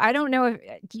coordinator. So I don't know if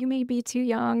you may be too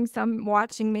young, some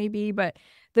watching maybe, but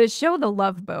the show The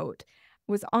Love Boat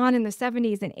was on in the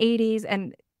 70s and 80s.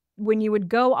 And when you would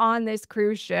go on this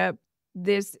cruise ship,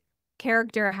 this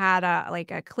character had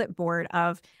a clipboard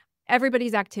of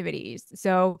everybody's activities.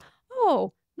 So,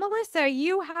 oh, Melissa,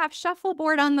 you have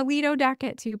shuffleboard on the Lido deck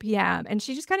at 2 p.m. And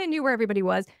she just kind of knew where everybody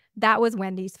was. That was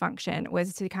Wendy's function,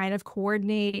 was to kind of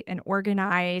coordinate and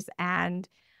organize. And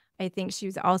I think she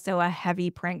was also a heavy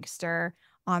prankster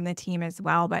on the team as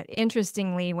well. But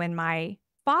interestingly, when my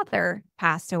father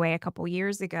passed away a couple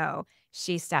years ago,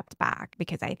 she stepped back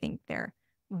because I think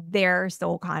their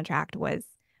sole contract was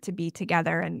to be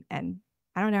together and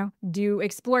I don't know, do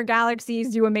explore galaxies,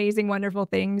 do amazing, wonderful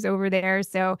things over there.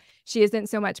 So she isn't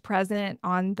so much present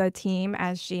on the team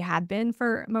as she had been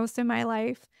for most of my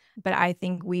life. But I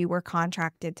think we were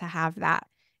contracted to have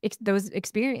those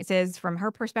experiences from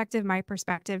her perspective, my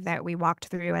perspective that we walked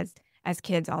through as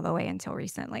kids all the way until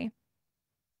recently.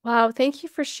 Wow, thank you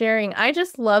for sharing. I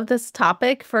just love this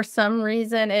topic. For some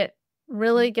reason, it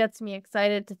really gets me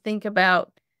excited to think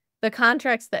about the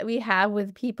contracts that we have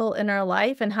with people in our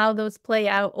life and how those play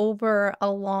out over a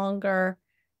longer,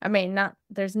 I mean, not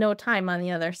there's no time on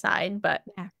the other side, but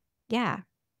Yeah. Yeah.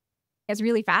 It's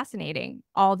really fascinating,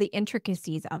 all the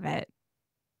intricacies of it.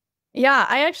 yeah,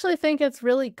 I actually think it's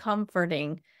really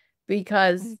comforting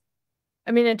because Mm.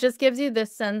 I mean, it just gives you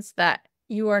this sense that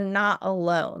you are not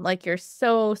alone. Like you're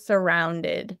so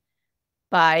surrounded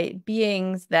by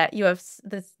beings that you have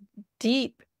this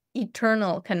deep,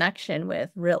 eternal connection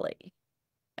with, really.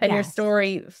 And your Yes.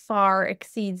 story far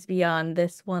exceeds beyond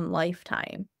this one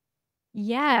lifetime.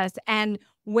 Yes, and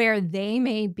where they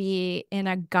may be in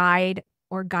a guide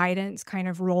or guidance kind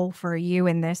of role for you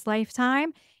in this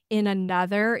lifetime, in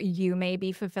another, you may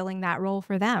be fulfilling that role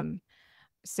for them.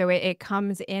 So it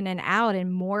comes in and out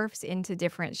and morphs into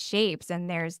different shapes. And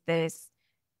there's this,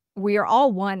 we are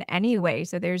all one anyway.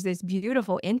 So there's this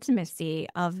beautiful intimacy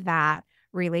of that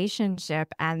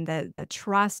relationship and the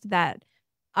trust that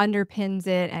underpins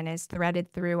it and is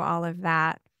threaded through all of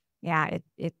that. Yeah,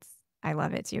 it's I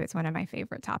love it too. It's one of my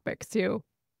favorite topics too.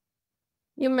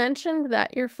 You mentioned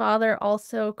that your father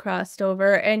also crossed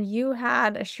over and you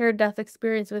had a shared death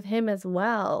experience with him as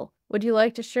well. Would you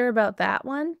like to share about that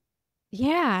one?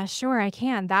 Yeah, sure, I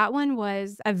can. That one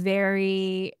was a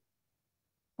very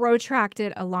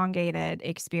protracted, elongated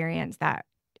experience that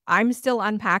I'm still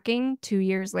unpacking 2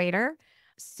 years later.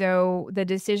 So the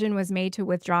decision was made to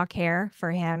withdraw care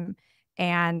for him,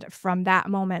 and from that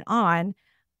moment on,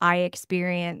 I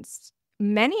experienced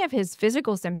many of his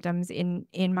physical symptoms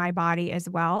in my body as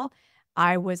well.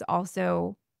 I was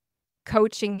also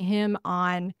coaching him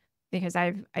on, because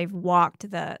I've walked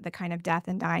the kind of death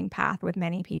and dying path with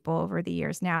many people over the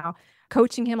years now,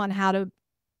 coaching him on how to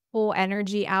pull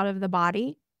energy out of the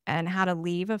body and how to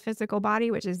leave a physical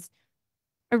body, which is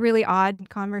a really odd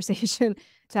conversation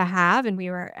to have. And we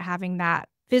were having that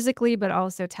physically, but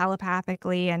also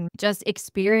telepathically, and just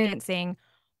experiencing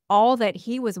all that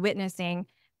he was witnessing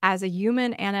as a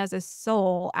human and as a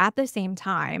soul at the same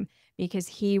time, because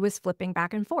he was flipping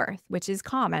back and forth, which is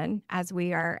common as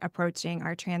we are approaching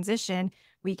our transition.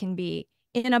 We can be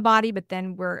in a body, but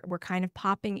then we're kind of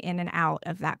popping in and out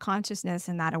of that consciousness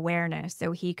and that awareness.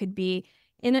 So he could be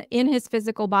in his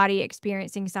physical body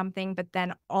experiencing something, but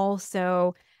then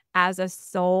also as a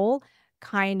soul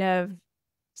kind of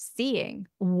seeing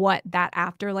what that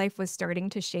afterlife was starting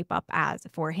to shape up as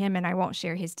for him. And I won't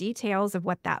share his details of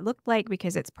what that looked like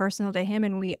because it's personal to him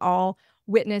and we all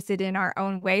witness it in our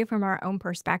own way from our own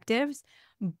perspectives.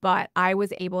 But I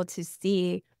was able to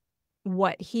see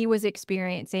what he was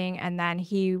experiencing, and then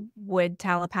he would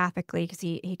telepathically, because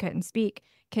he couldn't speak,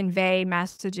 convey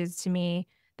messages to me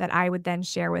that I would then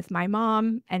share with my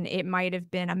mom. And it might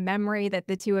have been a memory that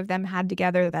the two of them had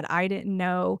together that I didn't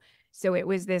know. So it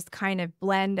was this kind of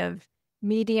blend of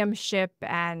mediumship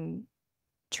and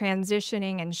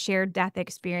transitioning and shared death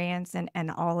experience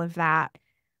and all of that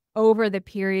over the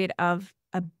period of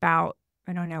about,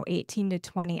 I don't know, 18 to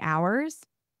 20 hours.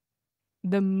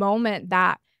 The moment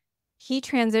that he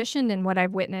transitioned, and what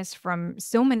I've witnessed from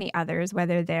so many others,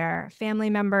 whether they're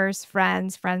family members,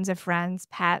 friends, friends of friends,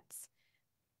 pets,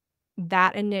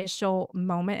 that initial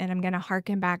moment, and I'm going to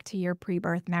harken back to your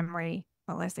pre-birth memory,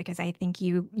 Melissa, because I think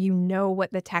you know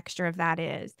what the texture of that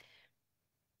is.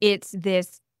 It's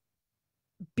this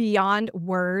beyond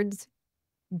words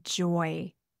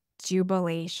joy,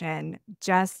 jubilation,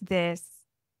 just this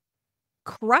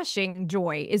crushing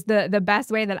joy is the best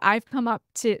way that I've come up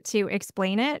to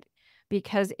explain it,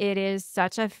 because it is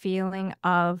such a feeling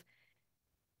of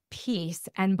peace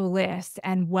and bliss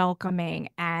and welcoming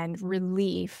and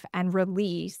relief and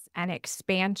release and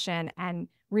expansion and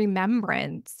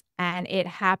remembrance. And it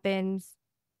happens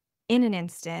in an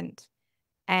instant.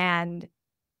 And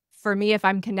for me, if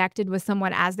I'm connected with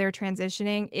someone as they're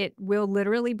transitioning, it will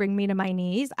literally bring me to my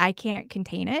knees. I can't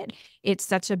contain it. It's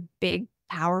such a big,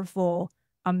 powerful,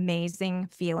 amazing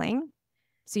feeling.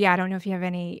 So yeah, I don't know if you have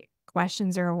any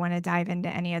questions or want to dive into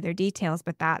any other details,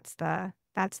 but that's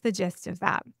the gist of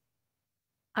that.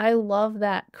 I love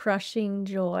that crushing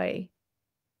joy.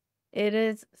 It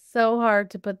is so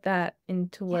hard to put that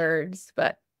into Yeah. words,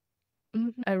 but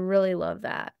Mhm. I really love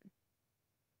that.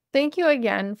 Thank you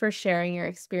again for sharing your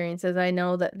experiences. I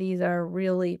know that these are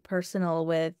really personal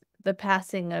with the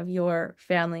passing of your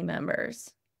family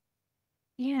members.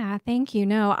 Yeah, thank you.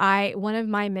 No, one of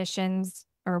my missions,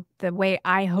 or the way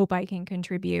I hope I can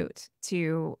contribute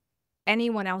to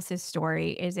anyone else's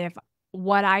story, is if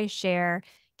what I share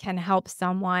can help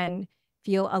someone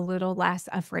feel a little less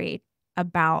afraid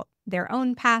about their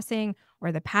own passing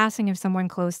or the passing of someone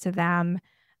close to them,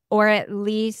 or at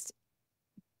least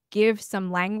give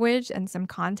some language and some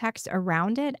context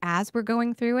around it as we're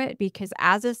going through it. Because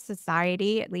as a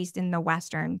society, at least in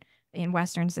Western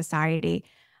society,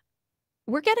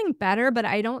 we're getting better, but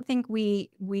I don't think we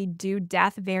do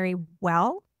death very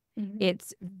well. Mhm.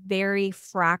 It's very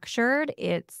fractured.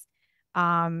 It's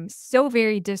so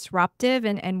very disruptive,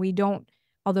 and we don't,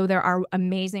 although there are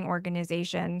amazing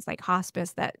organizations like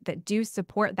hospice that do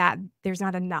support that, there's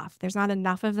not enough. There's not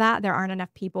enough of that. There aren't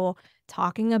enough people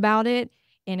talking about it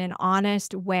in an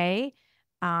honest way.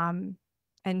 Um,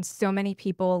 and so many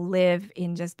people live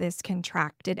in just this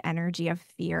contracted energy of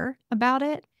fear about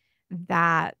it,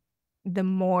 that the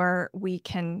more we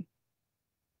can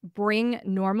bring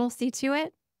normalcy to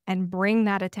it and bring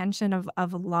that attention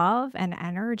of love and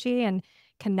energy and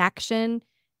connection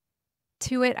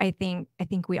to it, I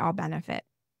think we all benefit.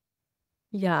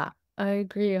 Yeah, I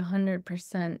agree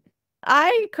 100%.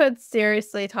 I could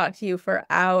seriously talk to you for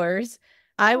hours.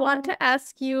 I want Oh, to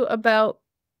ask you about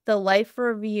the life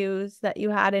reviews that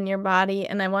you had in your body,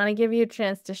 and I want to give you a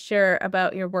chance to share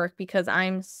about your work because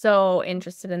I'm so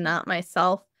interested in that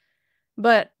myself.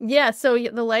 But yeah, so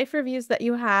the life reviews that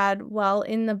you had while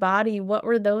in the body, what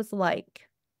were those like?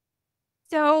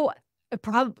 so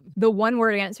the one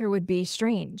word answer would be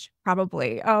strange,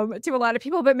 probably, to a lot of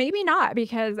people, but maybe not,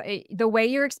 because the way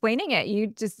you're explaining it, you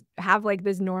just have like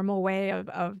this normal way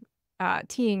of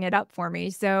teeing it up for me.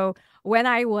 So when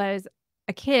I was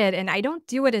a kid, and I don't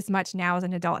do it as much now as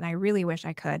an adult, and I really wish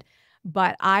I could,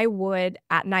 but I would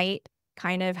at night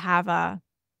kind of have a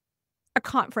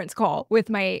conference call with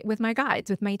my guides,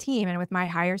 with my team, and with my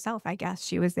higher self. I guess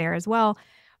she was there as well.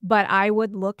 But I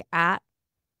would look at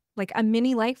like a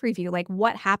mini life review, like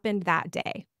what happened that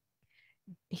day.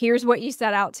 Here's what you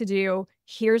set out to do.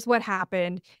 Here's what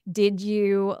happened. Did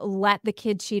you let the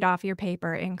kid cheat off your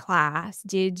paper in class?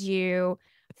 Did you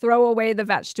throw away the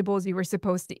vegetables you were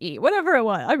supposed to eat? Whatever it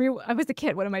was. I mean, I was a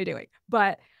kid. What am I doing?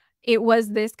 But it was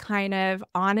this kind of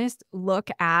honest look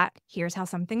at here's how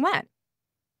something went.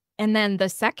 And then the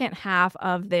second half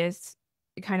of this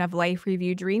kind of life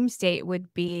review dream state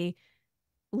would be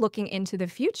looking into the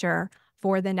future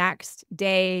for the next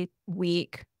day,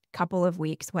 week, couple of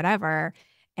weeks, whatever.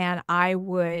 And I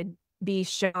would be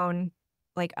shown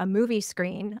like a movie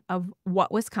screen of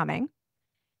what was coming.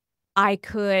 I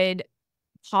could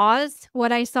pause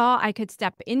what I saw. I could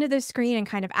step into the screen and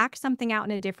kind of act something out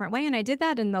in a different way. And I did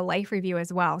that in the life review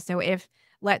as well. So if,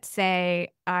 let's say,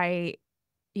 I,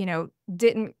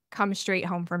 didn't come straight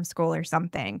home from school or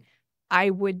something, I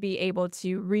would be able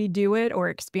to redo it or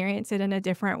experience it in a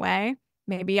different way.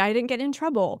 Maybe I didn't get in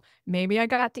trouble. Maybe I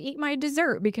got to eat my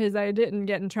dessert because I didn't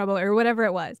get in trouble or whatever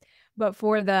it was. But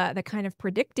for the kind of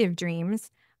predictive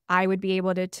dreams, I would be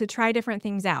able to try different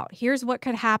things out. Here's what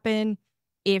could happen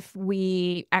if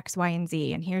we X, Y, and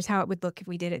Z, and here's how it would look if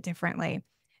we did it differently.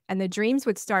 And the dreams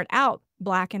would start out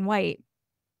black and white.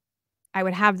 I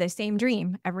would have the same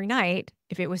dream every night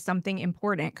if it was something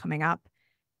important coming up.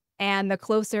 And the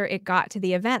closer it got to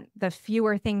the event, the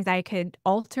fewer things I could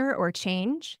alter or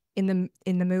change in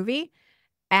the movie,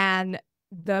 and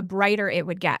the brighter it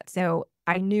would get. So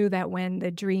I knew that when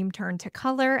the dream turned to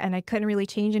color and I couldn't really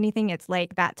change anything, it's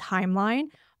like that timeline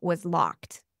was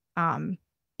locked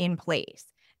in place.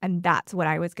 And that's what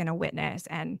I was going to witness.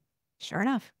 And sure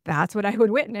enough, that's what I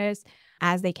would witness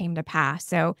as they came to pass.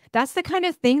 So that's the kind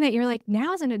of thing that you're like,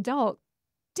 now as an adult,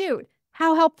 dude,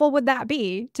 how helpful would that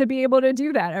be to be able to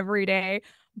do that every day?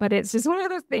 But it's just one of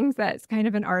those things that's kind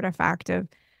of an artifact of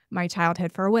my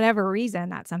childhood. For whatever reason,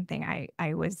 that's something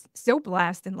I was so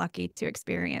blessed and lucky to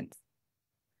experience.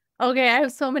 Okay, I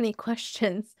have so many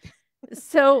questions.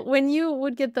 So when you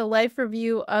would get the life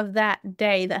review of that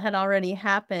day that had already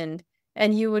happened,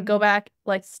 and you would go back,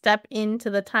 like step into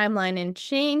the timeline and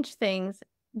change things,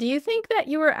 do you think that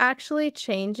you were actually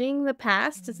changing the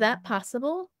past? Is that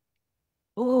possible?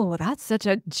 Oh, that's such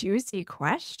a juicy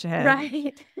question.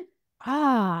 Right.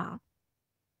 Ah,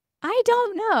 I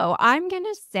don't know. I'm going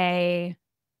to say,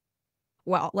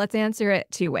 well, let's answer it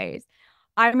two ways.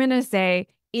 I'm going to say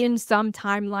in some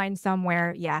timeline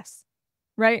somewhere, yes,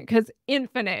 right? Because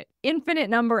infinite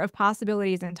number of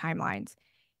possibilities and timelines.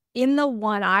 In the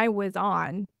one I was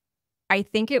on, I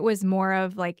think it was more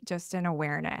of like just an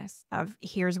awareness of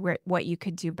here's what you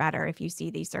could do better if you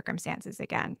see these circumstances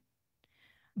again.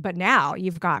 But now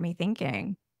you've got me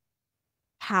thinking,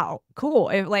 how cool.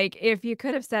 If you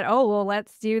could have said, oh, well,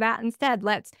 let's do that instead.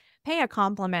 Let's pay a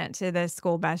compliment to the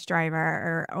school bus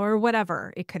driver or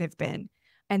whatever it could have been.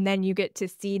 And then you get to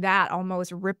see that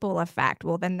almost ripple effect.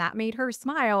 Well, then that made her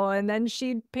smile. And then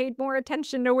she paid more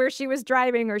attention to where she was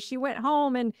driving, or she went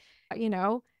home and,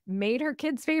 made her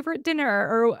kid's favorite dinner,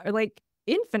 or like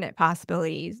infinite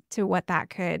possibilities to what that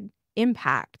could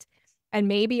impact. And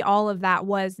maybe all of that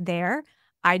was there.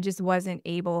 I just wasn't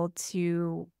able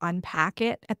to unpack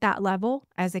it at that level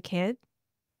as a kid.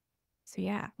 So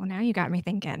yeah, well, now you got me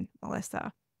thinking,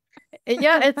 Melissa.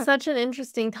 Yeah, it's such an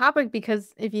interesting topic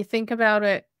because if you think about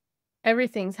it,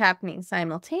 everything's happening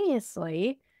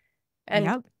simultaneously. And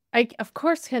Yep. I, of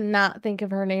course, cannot think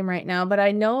of her name right now, but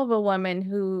I know of a woman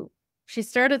who she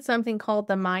started something called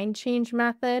the mind change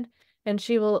method, and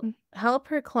she will help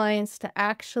her clients to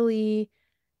actually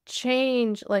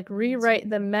change, like rewrite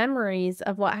the memories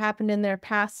of what happened in their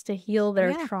past to heal their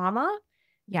Yeah. trauma.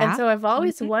 And Yeah. so I've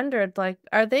always Mhm. wondered, like,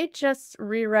 are they just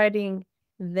rewriting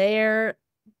their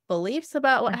beliefs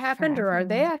about what Or happened, or are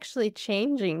they forever. actually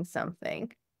changing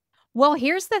something? Well,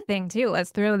 here's the thing too.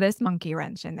 Let's throw this monkey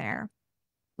wrench in there.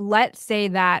 Let's say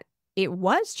that it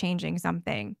was changing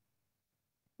something.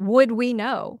 Would we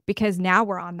know? Because now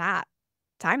we're on that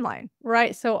timeline.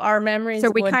 Right, so our So memories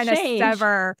we would kind of change.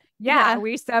 yeah,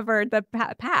 we severed the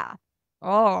path.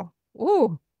 Oh,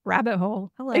 ooh, rabbit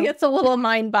hole. It Hello. gets a little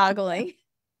mind-boggling.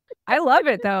 I love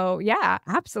it though. Yeah,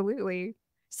 absolutely.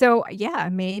 So yeah,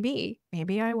 maybe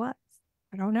I was.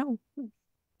 I don't know.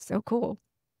 So cool.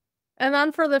 And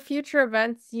then for the future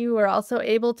events, you were also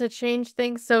able to change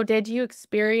things, so did you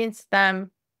experience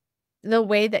them the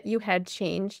way that you had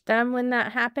changed them when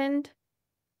that happened?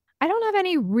 I don't have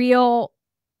any real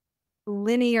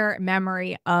linear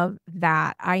memory of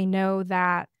that. I know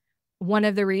that one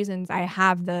of the reasons I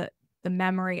have the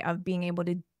memory of being able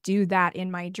to do that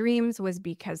in my dreams was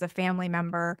because a family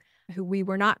member who we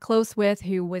were not close with,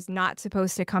 who was not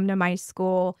supposed to come to my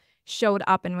school, showed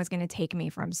up and was going to take me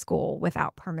from school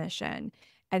without permission.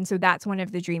 And so that's one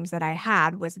of the dreams that I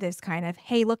had was this kind of,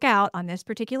 hey, look out on this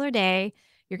particular day.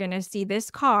 You're going to see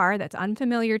this car that's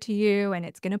unfamiliar to you and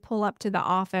it's going to pull up to the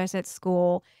office at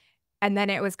school. And then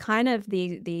it was kind of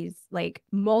these like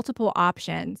multiple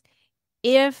options.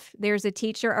 If there's a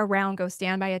teacher around, go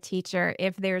stand by a teacher.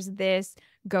 If there's this,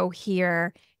 go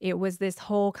here. It was this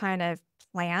whole kind of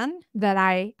plan that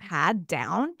I had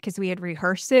down because we had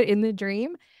rehearsed it in the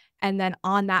dream. And then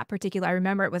on that particular, I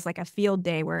remember it was like a field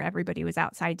day where everybody was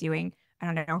outside doing,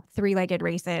 I don't know, three-legged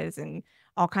races and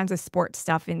all kinds of sports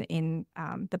stuff in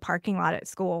the parking lot at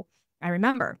school. I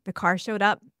remember the car showed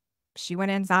up, she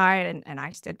went inside and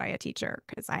I stood by a teacher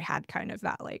because I had kind of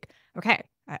that like, okay,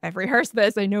 I've rehearsed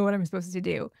this. I know what I'm supposed to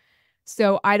do.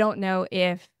 So I don't know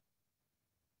if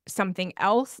something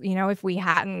else, if we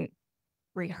hadn't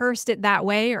rehearsed it that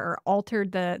way or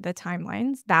altered the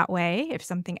timelines that way, if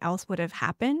something else would have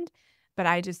happened. But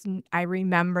I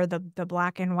remember the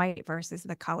black and white versus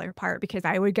the color part because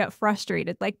I would get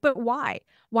frustrated. Like, but why?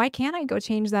 Why can't I go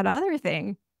change that other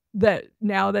thing that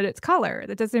now that it's color?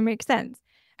 That doesn't make sense.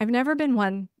 I've never been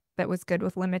one that was good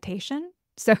with limitation.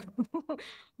 So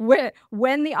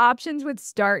when the options would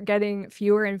start getting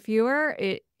fewer and fewer,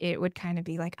 it would kind of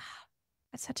be like, oh,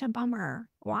 that's such a bummer.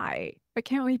 Why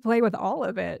can't we play with all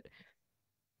of it?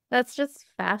 That's just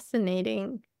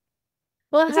fascinating.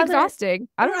 Well, It's Heather, exhausting.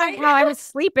 I don't right? know how I was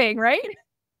sleeping, right?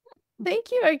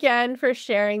 Thank you again for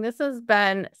sharing. This has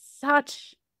been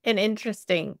such an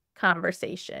interesting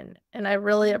conversation, and I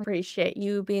really appreciate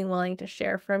you being willing to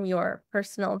share from your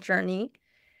personal journey.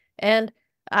 And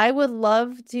I would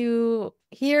love to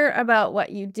hear about what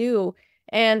you do.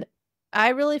 And I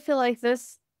really feel like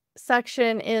this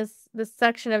section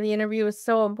of the interview is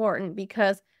so important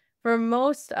because for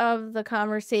most of the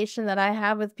conversation that I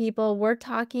have with people, we're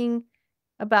talking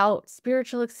about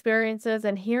spiritual experiences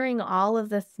and hearing all of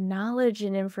this knowledge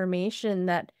and information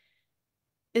that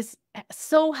is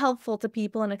so helpful to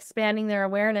people in expanding their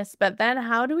awareness. But then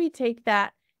how do we take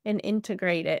that and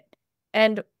integrate it?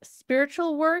 And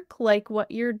spiritual work, like what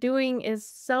you're doing, is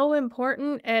so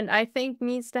important and I think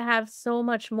needs to have so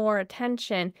much more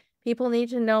attention. People need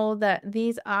to know that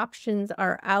these options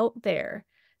are out there.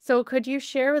 So, could you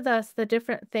share with us the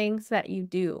different things that you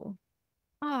do?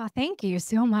 Oh, thank you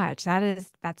so much.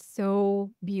 That's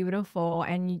so beautiful.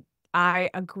 And I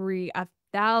agree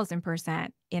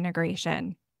 1,000%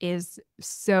 integration is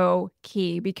so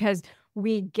key because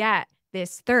we get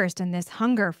this thirst and this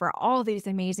hunger for all these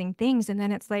amazing things. And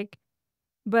then it's like,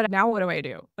 but now what do I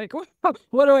do? Like,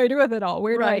 what do I do with it all?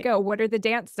 Where do I Right. go? What are the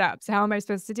dance steps? How am I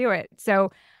supposed to do it?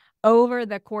 So, over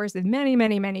the course of many,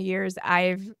 many, many years,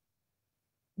 I've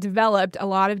developed a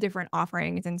lot of different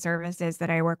offerings and services that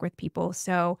I work with people.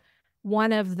 So,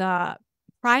 one of the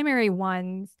primary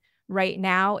ones right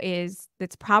now is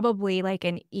that's probably like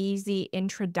an easy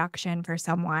introduction for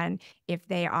someone if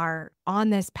they are on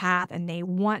this path and they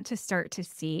want to start to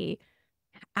see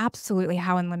absolutely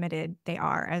how unlimited they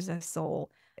are as a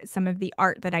soul. Some of the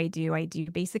art that I do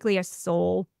basically a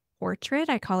soul portrait.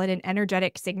 I call it an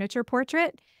energetic signature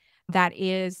portrait that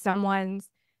is someone's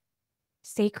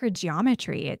sacred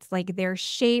geometry. It's like their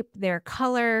shape, their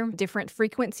color, different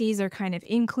frequencies are kind of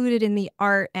included in the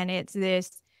art. And it's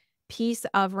this piece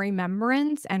of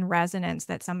remembrance and resonance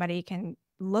that somebody can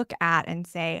look at and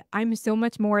say, I'm so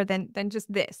much more than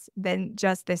just this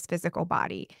physical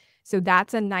body. So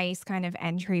that's a nice kind of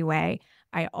entryway.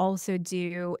 I also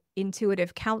do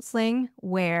intuitive counseling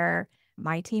where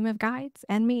my team of guides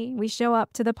and me, we show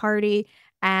up to the party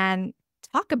and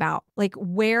talk about like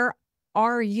where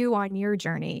are you on your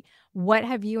journey? What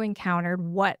have you encountered?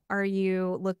 What are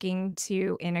you looking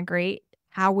to integrate?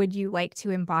 How would you like to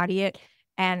embody it?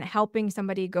 And helping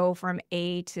somebody go from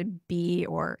A to B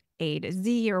or A to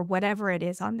Z or whatever it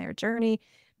is on their journey,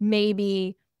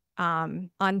 maybe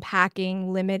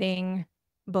unpacking limiting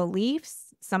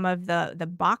beliefs, some of the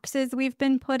boxes we've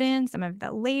been put in, some of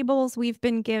the labels we've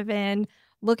been given,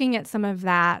 looking at some of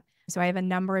that. So I have a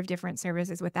number of different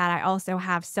services with that. I also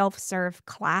have self-serve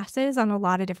classes on a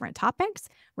lot of different topics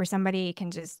where somebody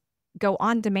can just go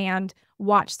on demand,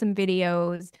 watch some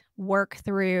videos, work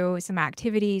through some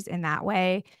activities in that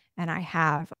way. And I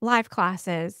have live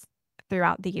classes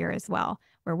throughout the year as well,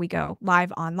 where we go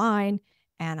live online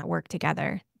and work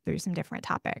together through some different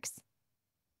topics.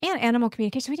 And animal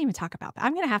communication. We didn't even talk about that.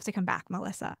 I'm going to have to come back,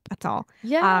 Melissa. That's all.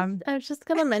 Yes, I was just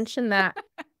gonna mention that.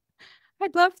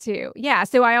 I'd love to. Yeah.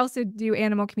 So I also do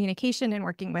animal communication and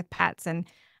working with pets and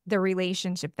the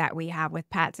relationship that we have with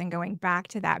pets and going back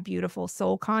to that beautiful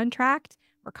soul contract.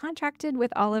 We're contracted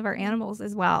with all of our animals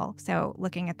as well. So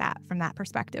looking at that from that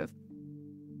perspective.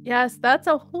 Yes, that's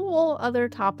a whole other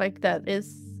topic that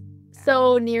is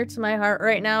so near to my heart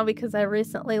right now because I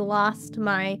recently lost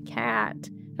my cat.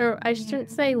 Or I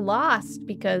shouldn't say lost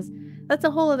because that's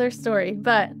a whole other story.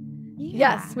 But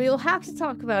yes, we will have to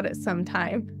talk about it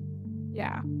sometime.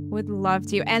 Yeah, would love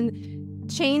to. And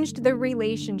changed the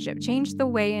relationship, changed the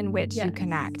way in which you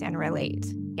connect and relate.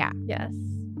 Yeah. Yes.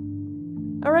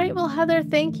 All right. Well, Heather,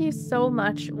 thank you so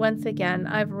much once again.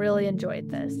 I've really enjoyed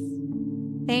this.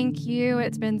 Thank you.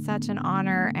 It's been such an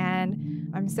honor, and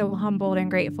I'm so humbled and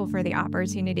grateful for the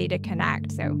opportunity to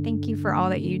connect. So thank you for all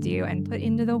that you do and put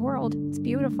into the world. It's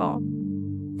beautiful.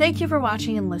 Thank you for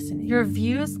watching and listening. Your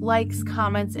views, likes,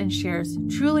 comments, and shares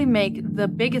truly make the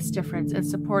biggest difference in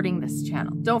supporting this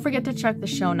channel. Don't forget to check the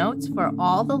show notes for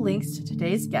all the links to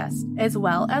today's guest, as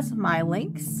well as my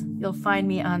links. You'll find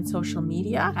me on social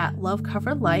media at Love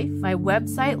Covered Life, my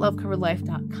website,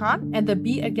 lovecoveredlife.com, and the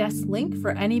Be a Guest link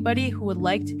for anybody who would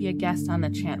like to be a guest on the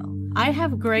channel. I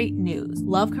have great news.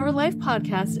 Love Covered Life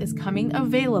podcast is coming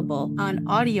available on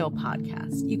audio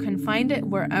podcast. You can find it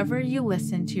wherever you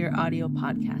listen to your audio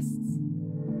podcasts.